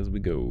stairs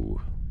we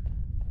go.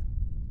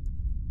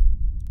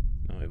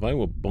 Now, if I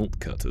were bolt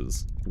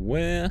cutters,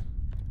 where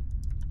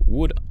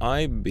would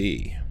I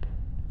be?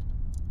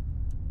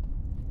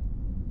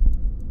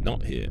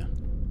 Not here.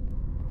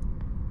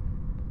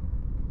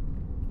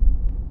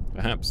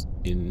 Perhaps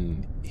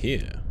in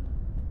here.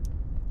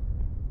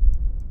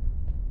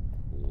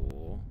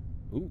 Or...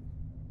 Ooh.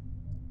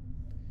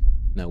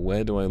 Now,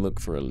 where do I look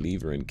for a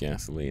lever in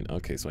gasoline?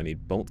 Okay, so I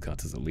need bolt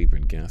cutters, a lever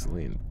in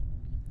gasoline.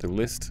 The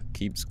list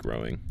keeps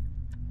growing.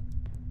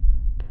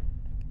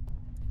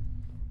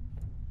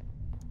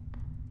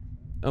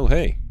 Oh,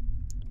 hey.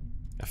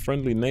 A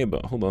friendly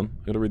neighbor. Hold on,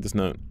 I gotta read this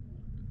note.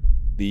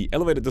 The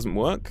elevator doesn't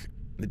work,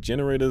 the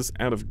generator's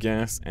out of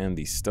gas, and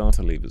the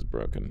starter lever's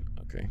broken.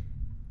 Okay.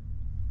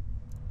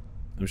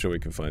 I'm sure we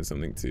can find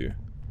something to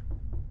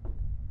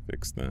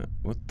fix that.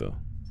 What the?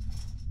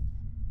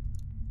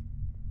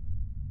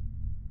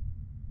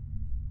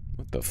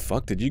 What the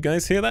fuck? Did you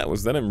guys hear that?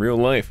 Was that in real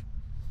life?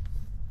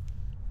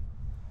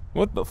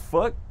 What the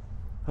fuck?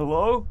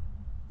 Hello?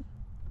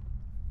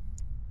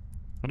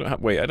 I don't have.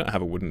 Wait, I don't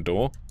have a wooden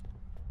door.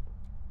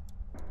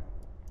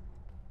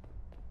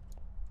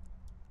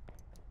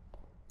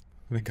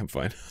 I think I'm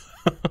fine.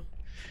 I'm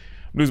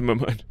losing my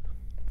mind.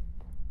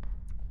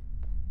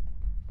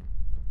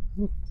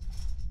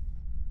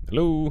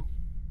 Hello?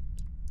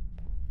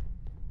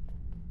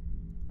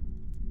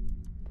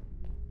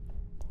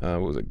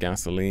 What was it?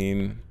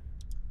 Gasoline.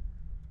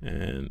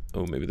 And,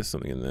 oh, maybe there's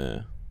something in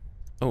there.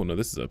 Oh, no,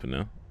 this is open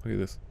now. Look at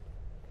this.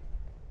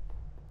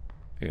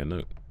 Hey, a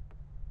note.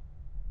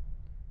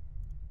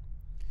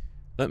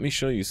 Let me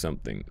show you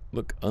something.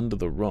 Look under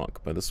the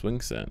rock by the swing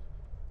set.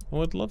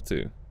 Oh, I'd love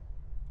to.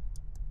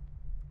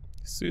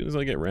 As soon as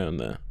I get round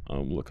there,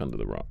 I'll look under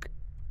the rock.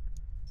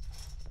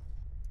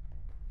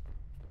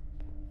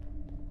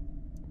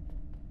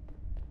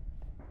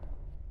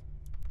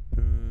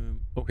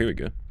 Oh, here we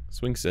go.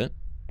 Swing set.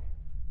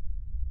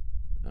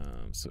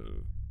 So,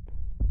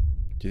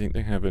 do you think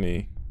they have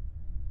any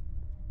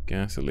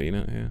gasoline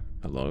out here?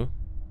 Hello?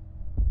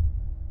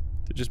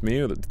 Is it just me,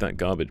 or did that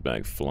garbage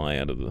bag fly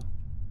out of the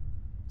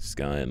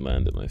sky and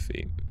land at my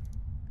feet?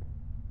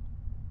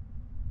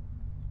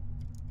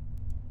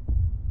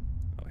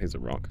 Oh, here's a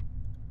rock.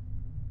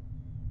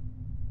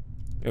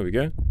 There we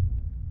go.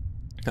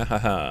 Ha ha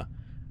ha.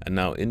 And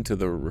now into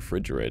the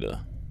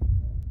refrigerator.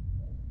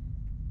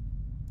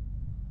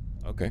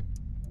 Okay.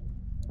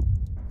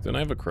 Don't I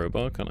have a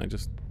crowbar? Can't I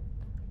just...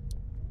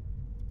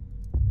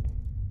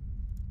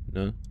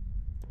 No.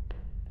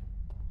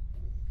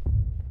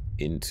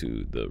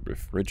 Into the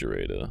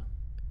refrigerator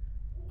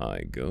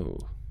I go.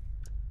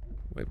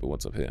 Wait, but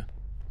what's up here?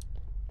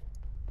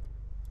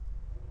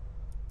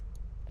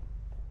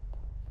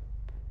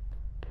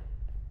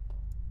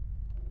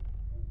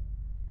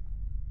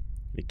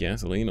 Any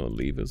gasoline or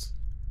levers?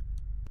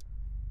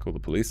 Call the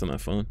police on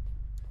that phone.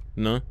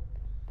 No?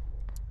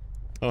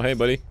 Oh, hey,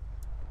 buddy.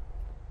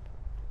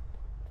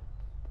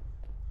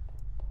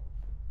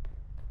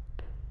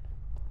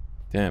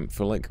 Damn,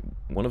 for like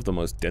one of the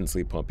most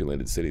densely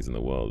populated cities in the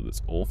world,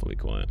 it's awfully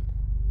quiet.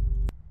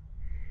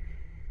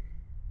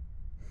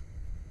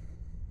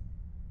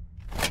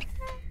 Did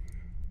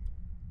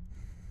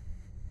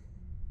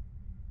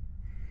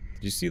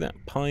you see that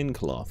pine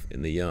cloth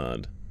in the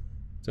yard?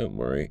 Don't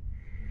worry.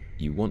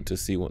 You want to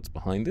see what's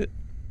behind it?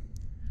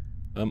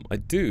 I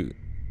do.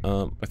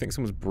 I think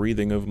someone's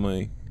breathing over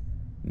my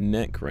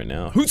neck right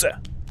now. Who's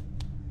that?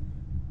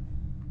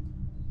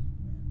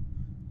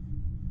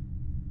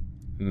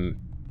 I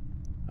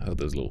heard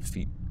those little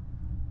feet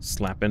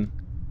slapping.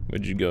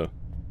 Where'd you go?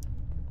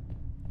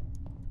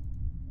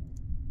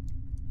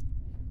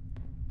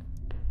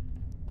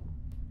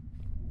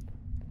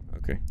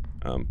 Okay.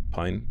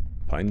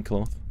 Pine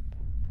cloth.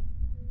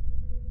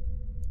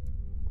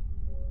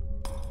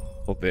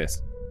 What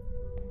this?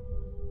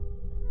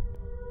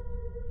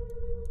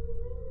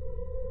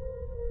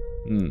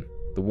 The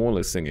wall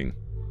is singing.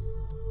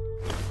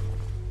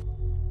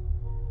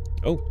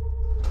 Oh.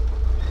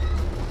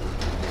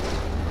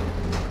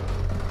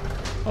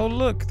 Oh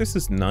look, this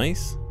is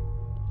nice.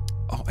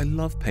 Oh, I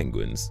love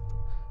penguins.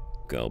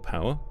 Girl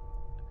power.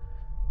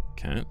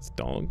 Cats,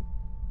 dog.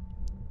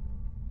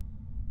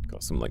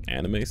 Got some like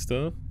anime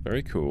stuff.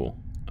 Very cool.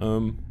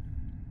 Don't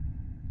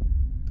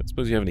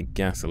suppose you have any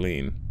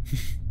gasoline.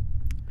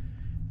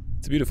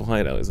 It's a beautiful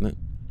hideout, isn't it?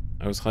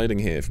 I was hiding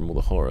here from all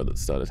the horror that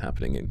started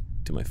happening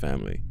to my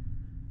family.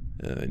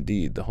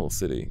 Indeed, the whole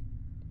city.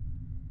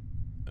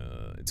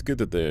 It's good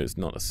that there's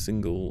not a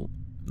single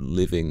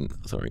living...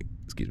 Sorry,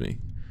 excuse me.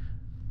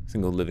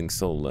 Single living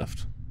soul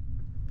left.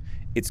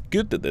 It's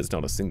good that there's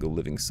not a single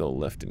living soul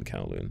left in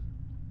Kowloon.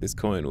 This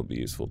coin will be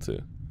useful too.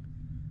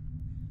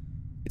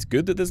 It's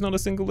good that there's not a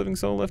single living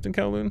soul left in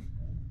Kowloon.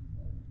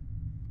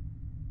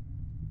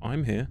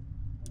 I'm here.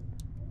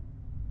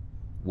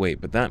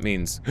 Wait, but that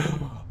means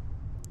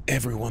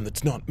everyone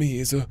that's not me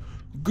is a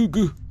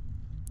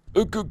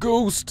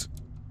ghost.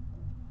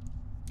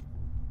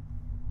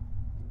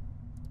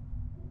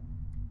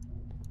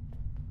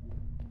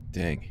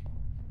 Dang.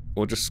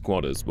 Or just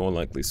squatters, more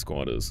likely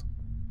squatters.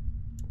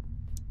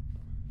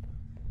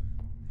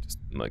 Just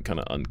like kind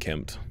of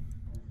unkempt.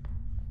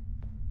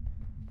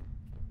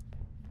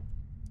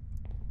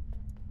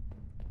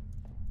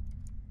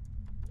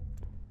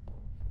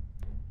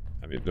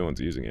 I mean, if no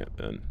one's using it,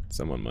 then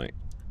someone might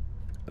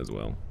as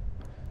well.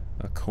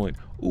 A coin.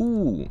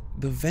 Ooh,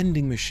 the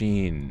vending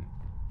machine.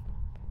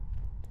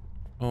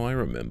 Oh, I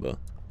remember.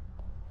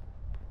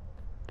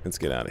 Let's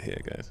get out of here,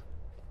 guys.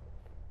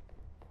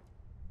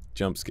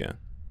 Jump scare.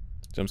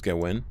 Jump scare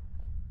when?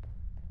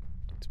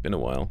 It's been a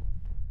while.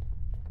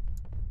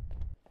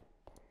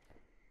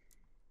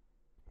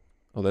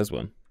 Oh, there's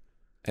one.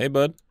 Hey,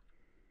 bud.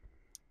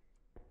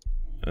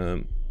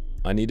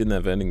 I need in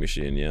that vending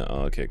machine, yeah?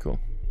 Oh, okay, cool.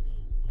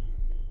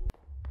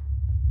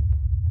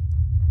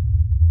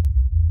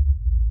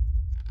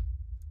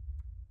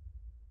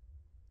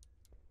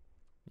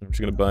 I'm just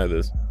gonna buy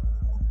this.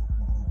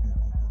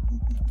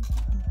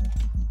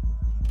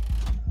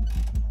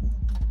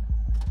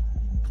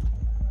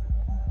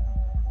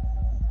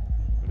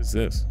 What is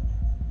this?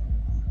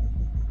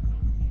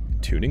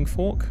 Tuning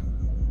fork?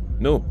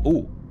 No.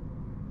 Ooh.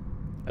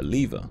 A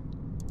lever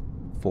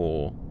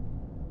for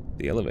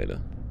the elevator.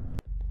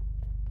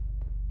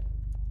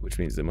 Which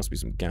means there must be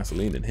some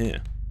gasoline in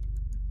here.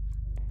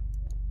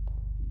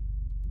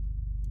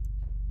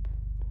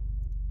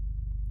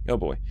 Oh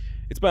boy.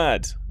 It's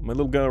bad. My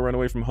little girl ran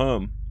away from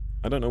home.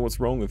 I don't know what's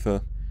wrong with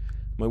her.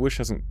 My wife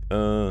hasn't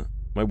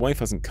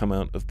come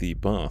out of the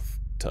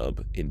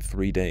bathtub in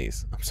 3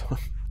 days. I'm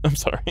sorry. I'm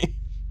sorry.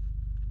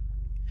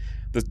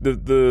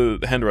 The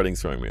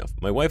handwriting's throwing me off.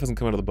 My wife hasn't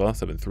come out of the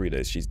bathtub in 3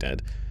 days. She's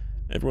dead.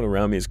 Everyone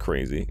around me is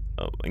crazy,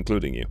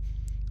 including you.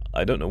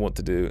 I don't know what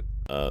to do.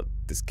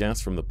 This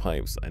gas from the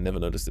pipes, I never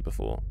noticed it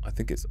before. I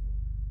think it's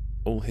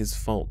all his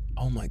fault.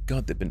 Oh my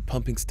god, they've been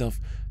pumping stuff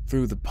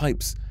through the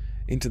pipes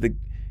into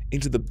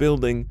the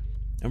building,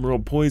 and we're all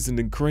poisoned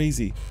and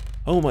crazy.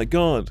 Oh my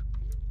god.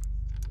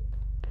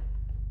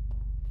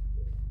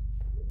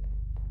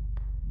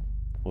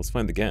 Well, let's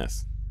find the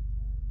gas.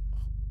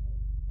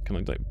 Can I,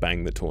 like,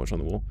 bang the torch on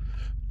the wall?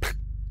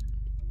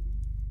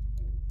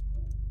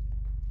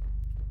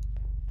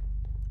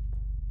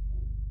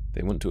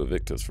 They want to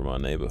evict us from our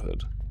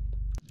neighborhood.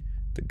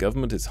 The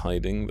government is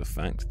hiding the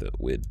fact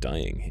that we're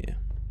dying here.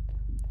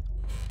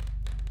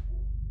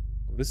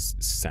 This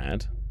is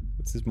sad.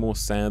 This is more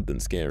sad than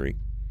scary.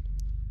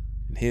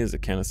 And here's a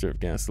canister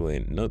of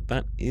gasoline. No,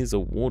 that is a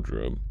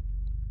wardrobe.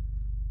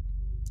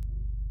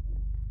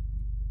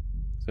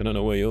 So I don't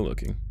know where you're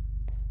looking.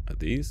 At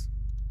these?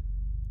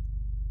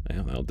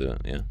 Yeah, that'll do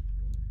it, yeah.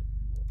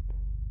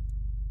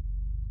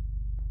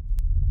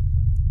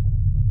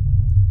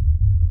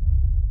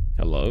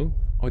 Hello?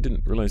 Oh, I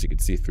didn't realize you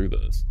could see through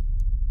those.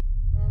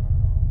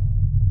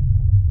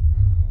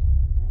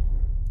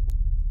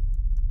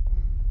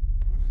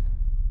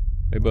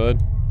 Hey,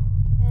 bud.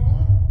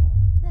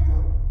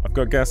 I've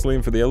got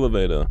gasoline for the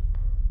elevator.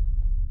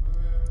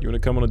 You wanna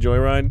come on a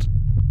joyride?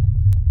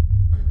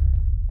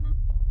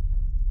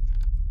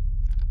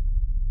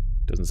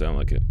 Doesn't sound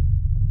like it.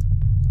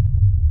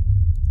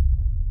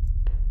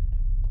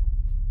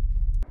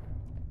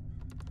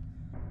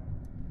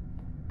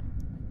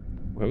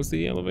 Where was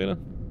the elevator?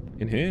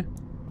 In here?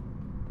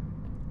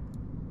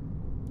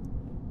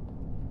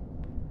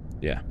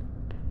 Yeah.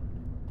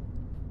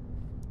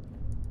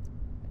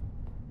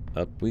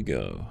 Up we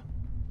go.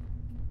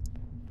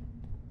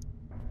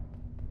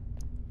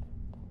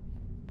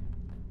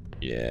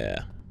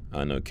 Yeah,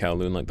 I know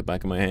Kowloon like the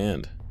back of my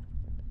hand.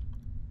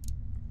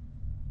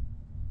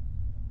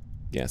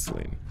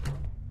 Gasoline.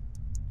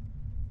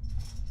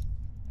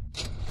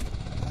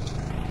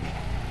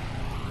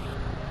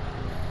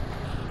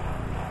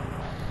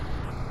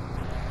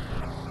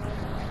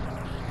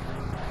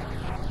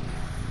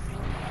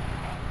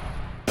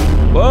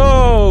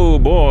 Whoa,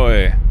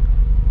 boy!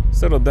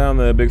 Settle down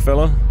there, big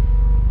fella.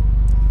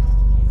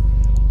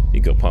 He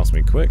got past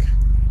me quick.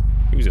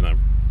 He was in a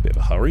bit of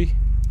a hurry.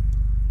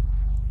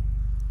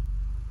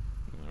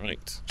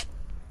 Alright.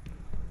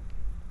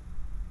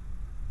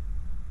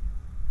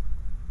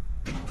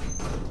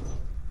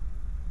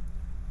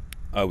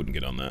 I wouldn't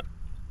get on that.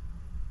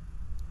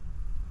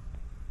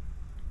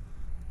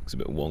 Looks a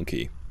bit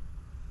wonky.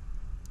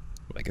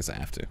 But I guess I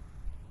have to.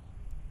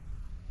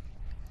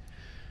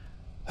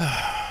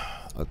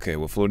 Okay,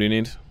 what floor do you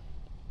need?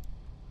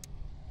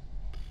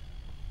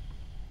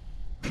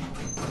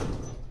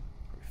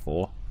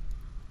 4.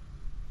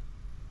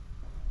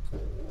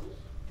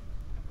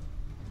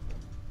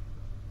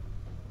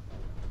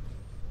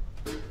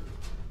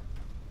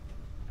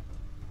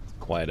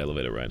 Quiet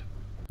elevator ride.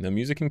 No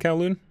music in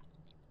Kowloon?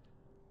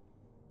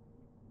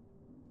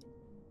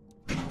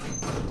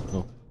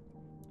 Oh.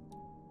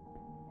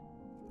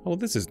 Oh,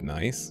 this is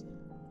nice.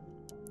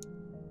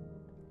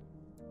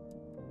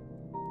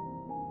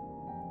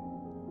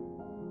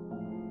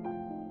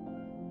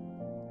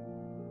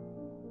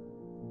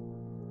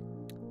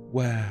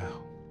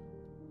 Wow.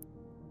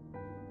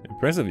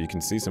 Impressive you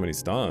can see so many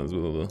stars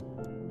with all the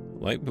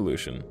light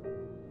pollution.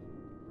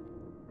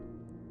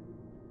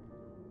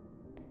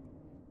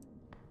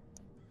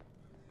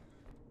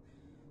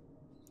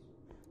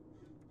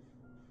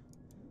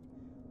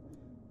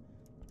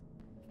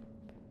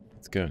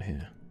 Let's go in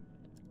here.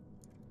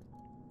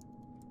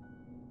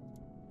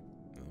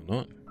 Or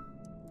not.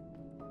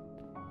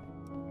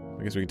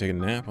 I guess we can take a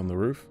nap on the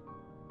roof.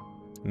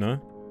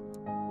 No?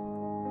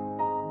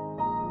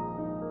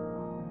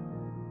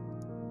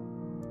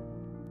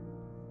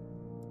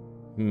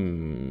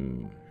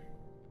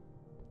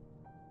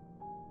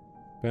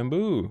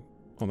 Bamboo.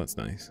 Oh, that's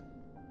nice.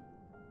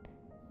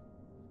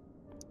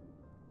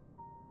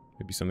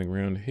 Maybe something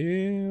around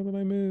here that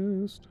I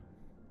missed.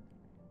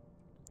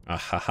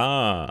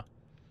 Ahaha!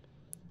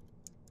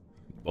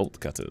 Bolt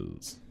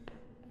cutters.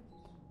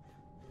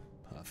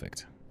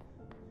 Perfect.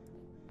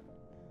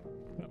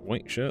 That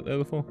white shirt there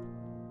before?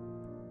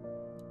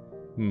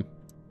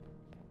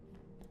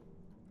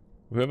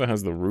 Whoever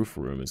has the roof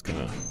room is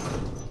kind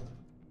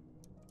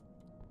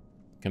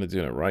of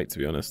doing it right, to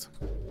be honest.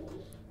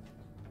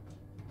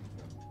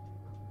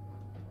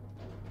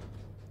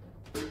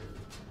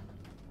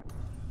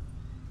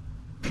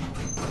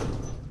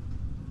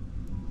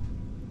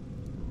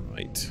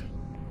 Right.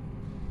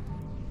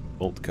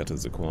 Bolt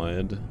cutters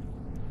acquired.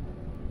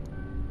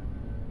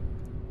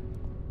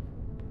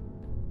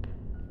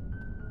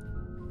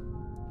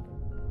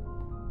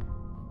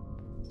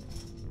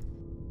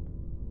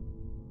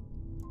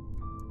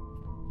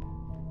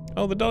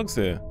 Oh, the dog's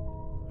here.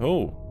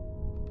 Oh.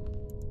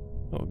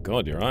 Oh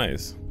god, your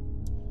eyes.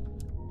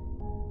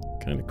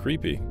 Kind of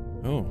creepy.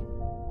 Oh.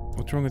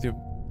 What's wrong with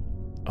your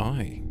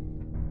eye?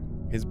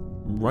 His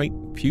right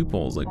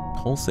pupil's like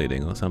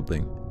pulsating or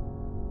something.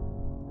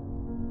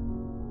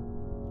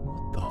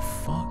 What the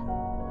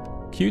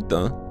fuck? Cute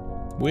though.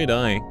 Weird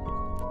eye.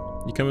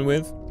 You coming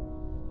with?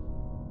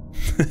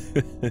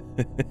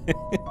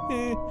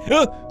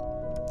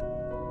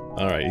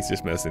 Alright, he's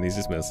just messing, he's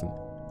just messing.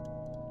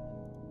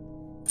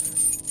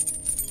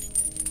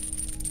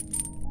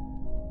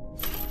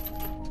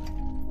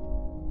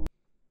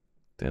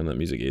 Damn, that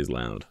music is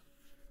loud.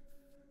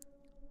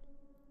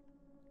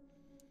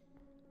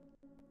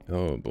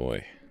 Oh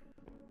boy.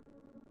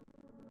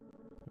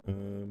 I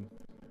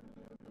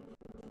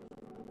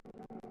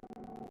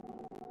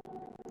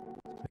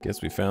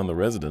guess we found the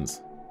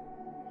residence.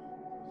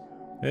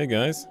 Hey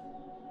guys.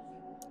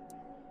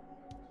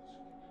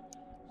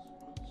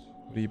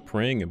 What are you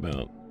praying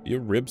about?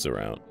 Your ribs are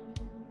out.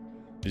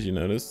 Did you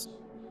notice?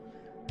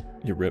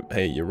 Your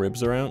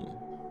ribs are out?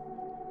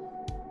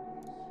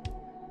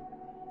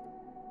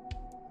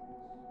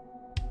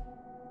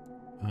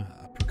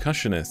 A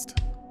percussionist.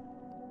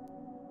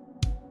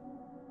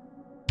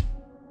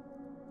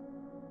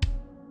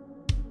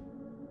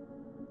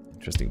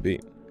 Interesting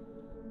beat.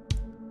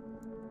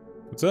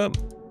 What's up?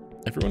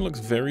 Everyone looks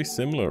very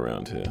similar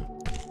around here.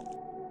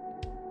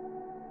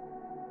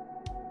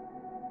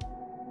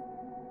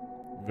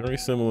 Very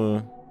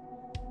similar,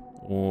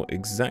 or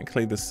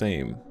exactly the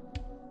same.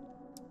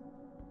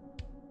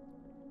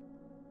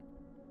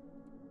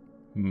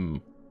 Hmm.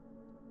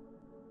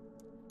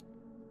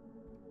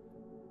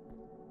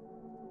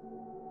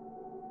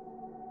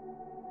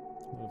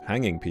 A lot of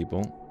hanging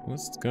people.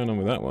 What's going on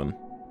with that one?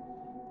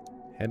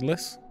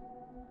 Headless?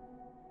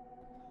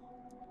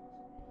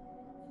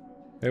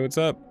 Hey, what's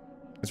up?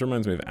 This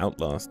reminds me of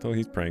Outlast. Oh,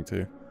 he's praying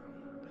too.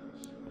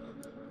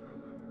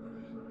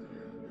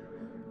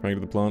 Praying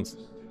to the plants.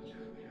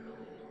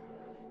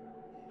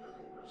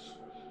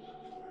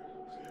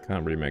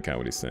 Can't really make out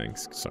what he's saying.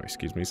 Sorry,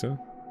 excuse me, sir.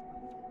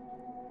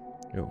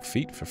 Yo,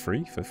 feet for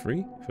free? For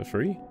free? For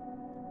free?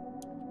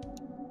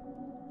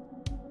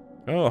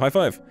 Oh, high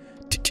five!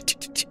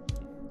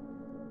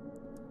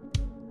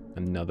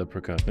 Another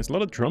percussion. There's a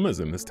lot of drummers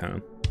in this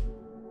town.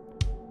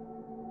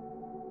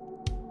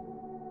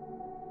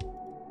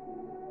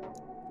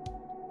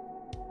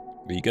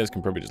 But you guys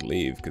can probably just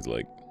leave, because,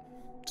 like,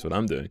 that's what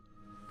I'm doing.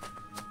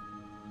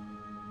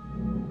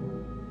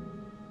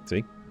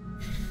 See?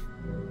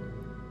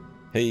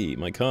 Hey,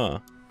 my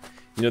car.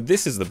 You know,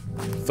 this is the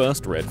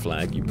first red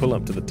flag. You pull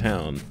up to the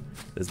town.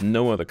 There's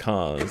no other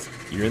cars.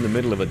 You're in the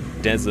middle of a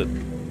desert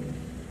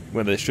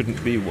where there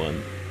shouldn't be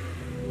one.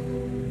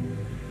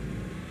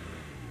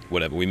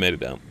 Whatever, we made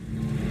it out.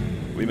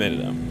 We made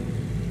it out.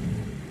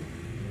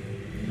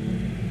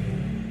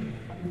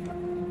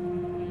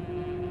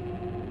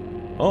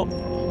 Oh.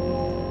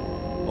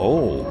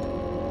 Oh.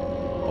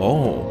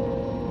 Oh.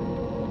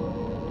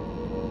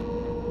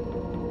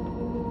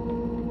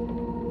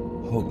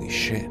 Holy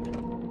shit.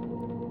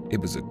 It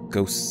was a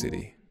ghost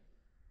city.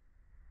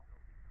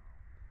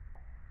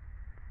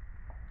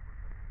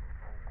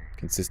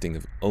 Consisting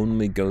of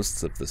only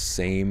ghosts of the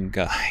same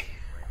guy.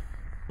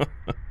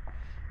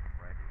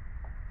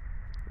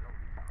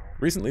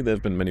 Recently there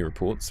have been many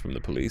reports from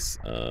the police,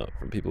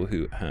 from people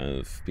who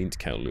have been to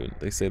Kowloon.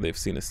 They say they've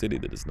seen a city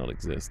that does not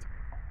exist.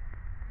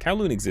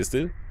 Kowloon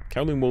existed.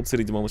 Kowloon Walled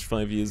City demolished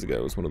 5 years ago.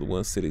 It was one of the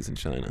worst cities in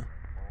China.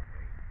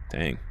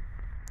 Dang.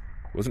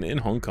 Wasn't it in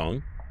Hong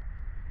Kong?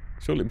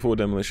 Shortly before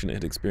demolition, it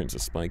had experienced a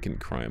spike in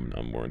crime and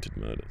unwarranted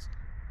murders.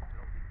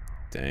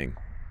 Dang.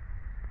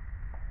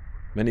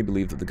 Many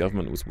believe that the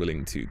government was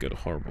willing to go to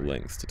horrible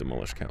lengths to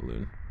demolish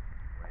Kowloon.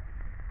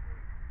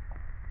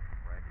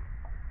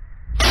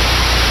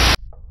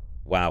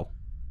 Wow.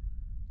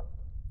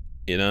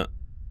 You know,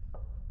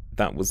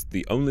 that was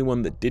the only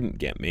one that didn't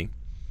get me.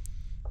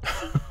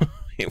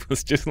 It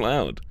was just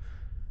loud.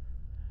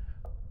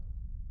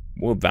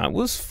 Well, that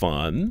was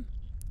fun.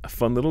 A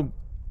fun little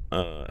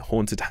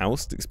haunted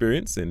house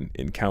experience in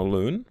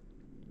Kowloon.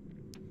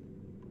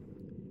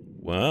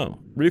 Wow.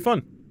 Really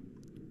fun.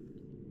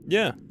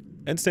 Yeah.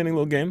 Entertaining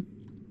little game.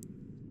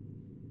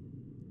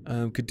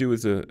 Could do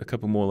with a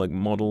couple more like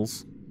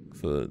models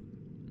for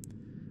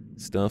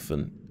stuff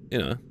and, you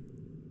know,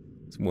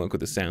 some work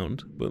with the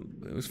sound. But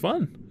it was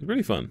fun. It was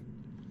really fun.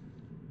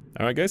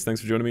 Alright guys,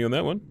 thanks for joining me on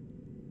that one.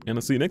 And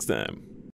I'll see you next time.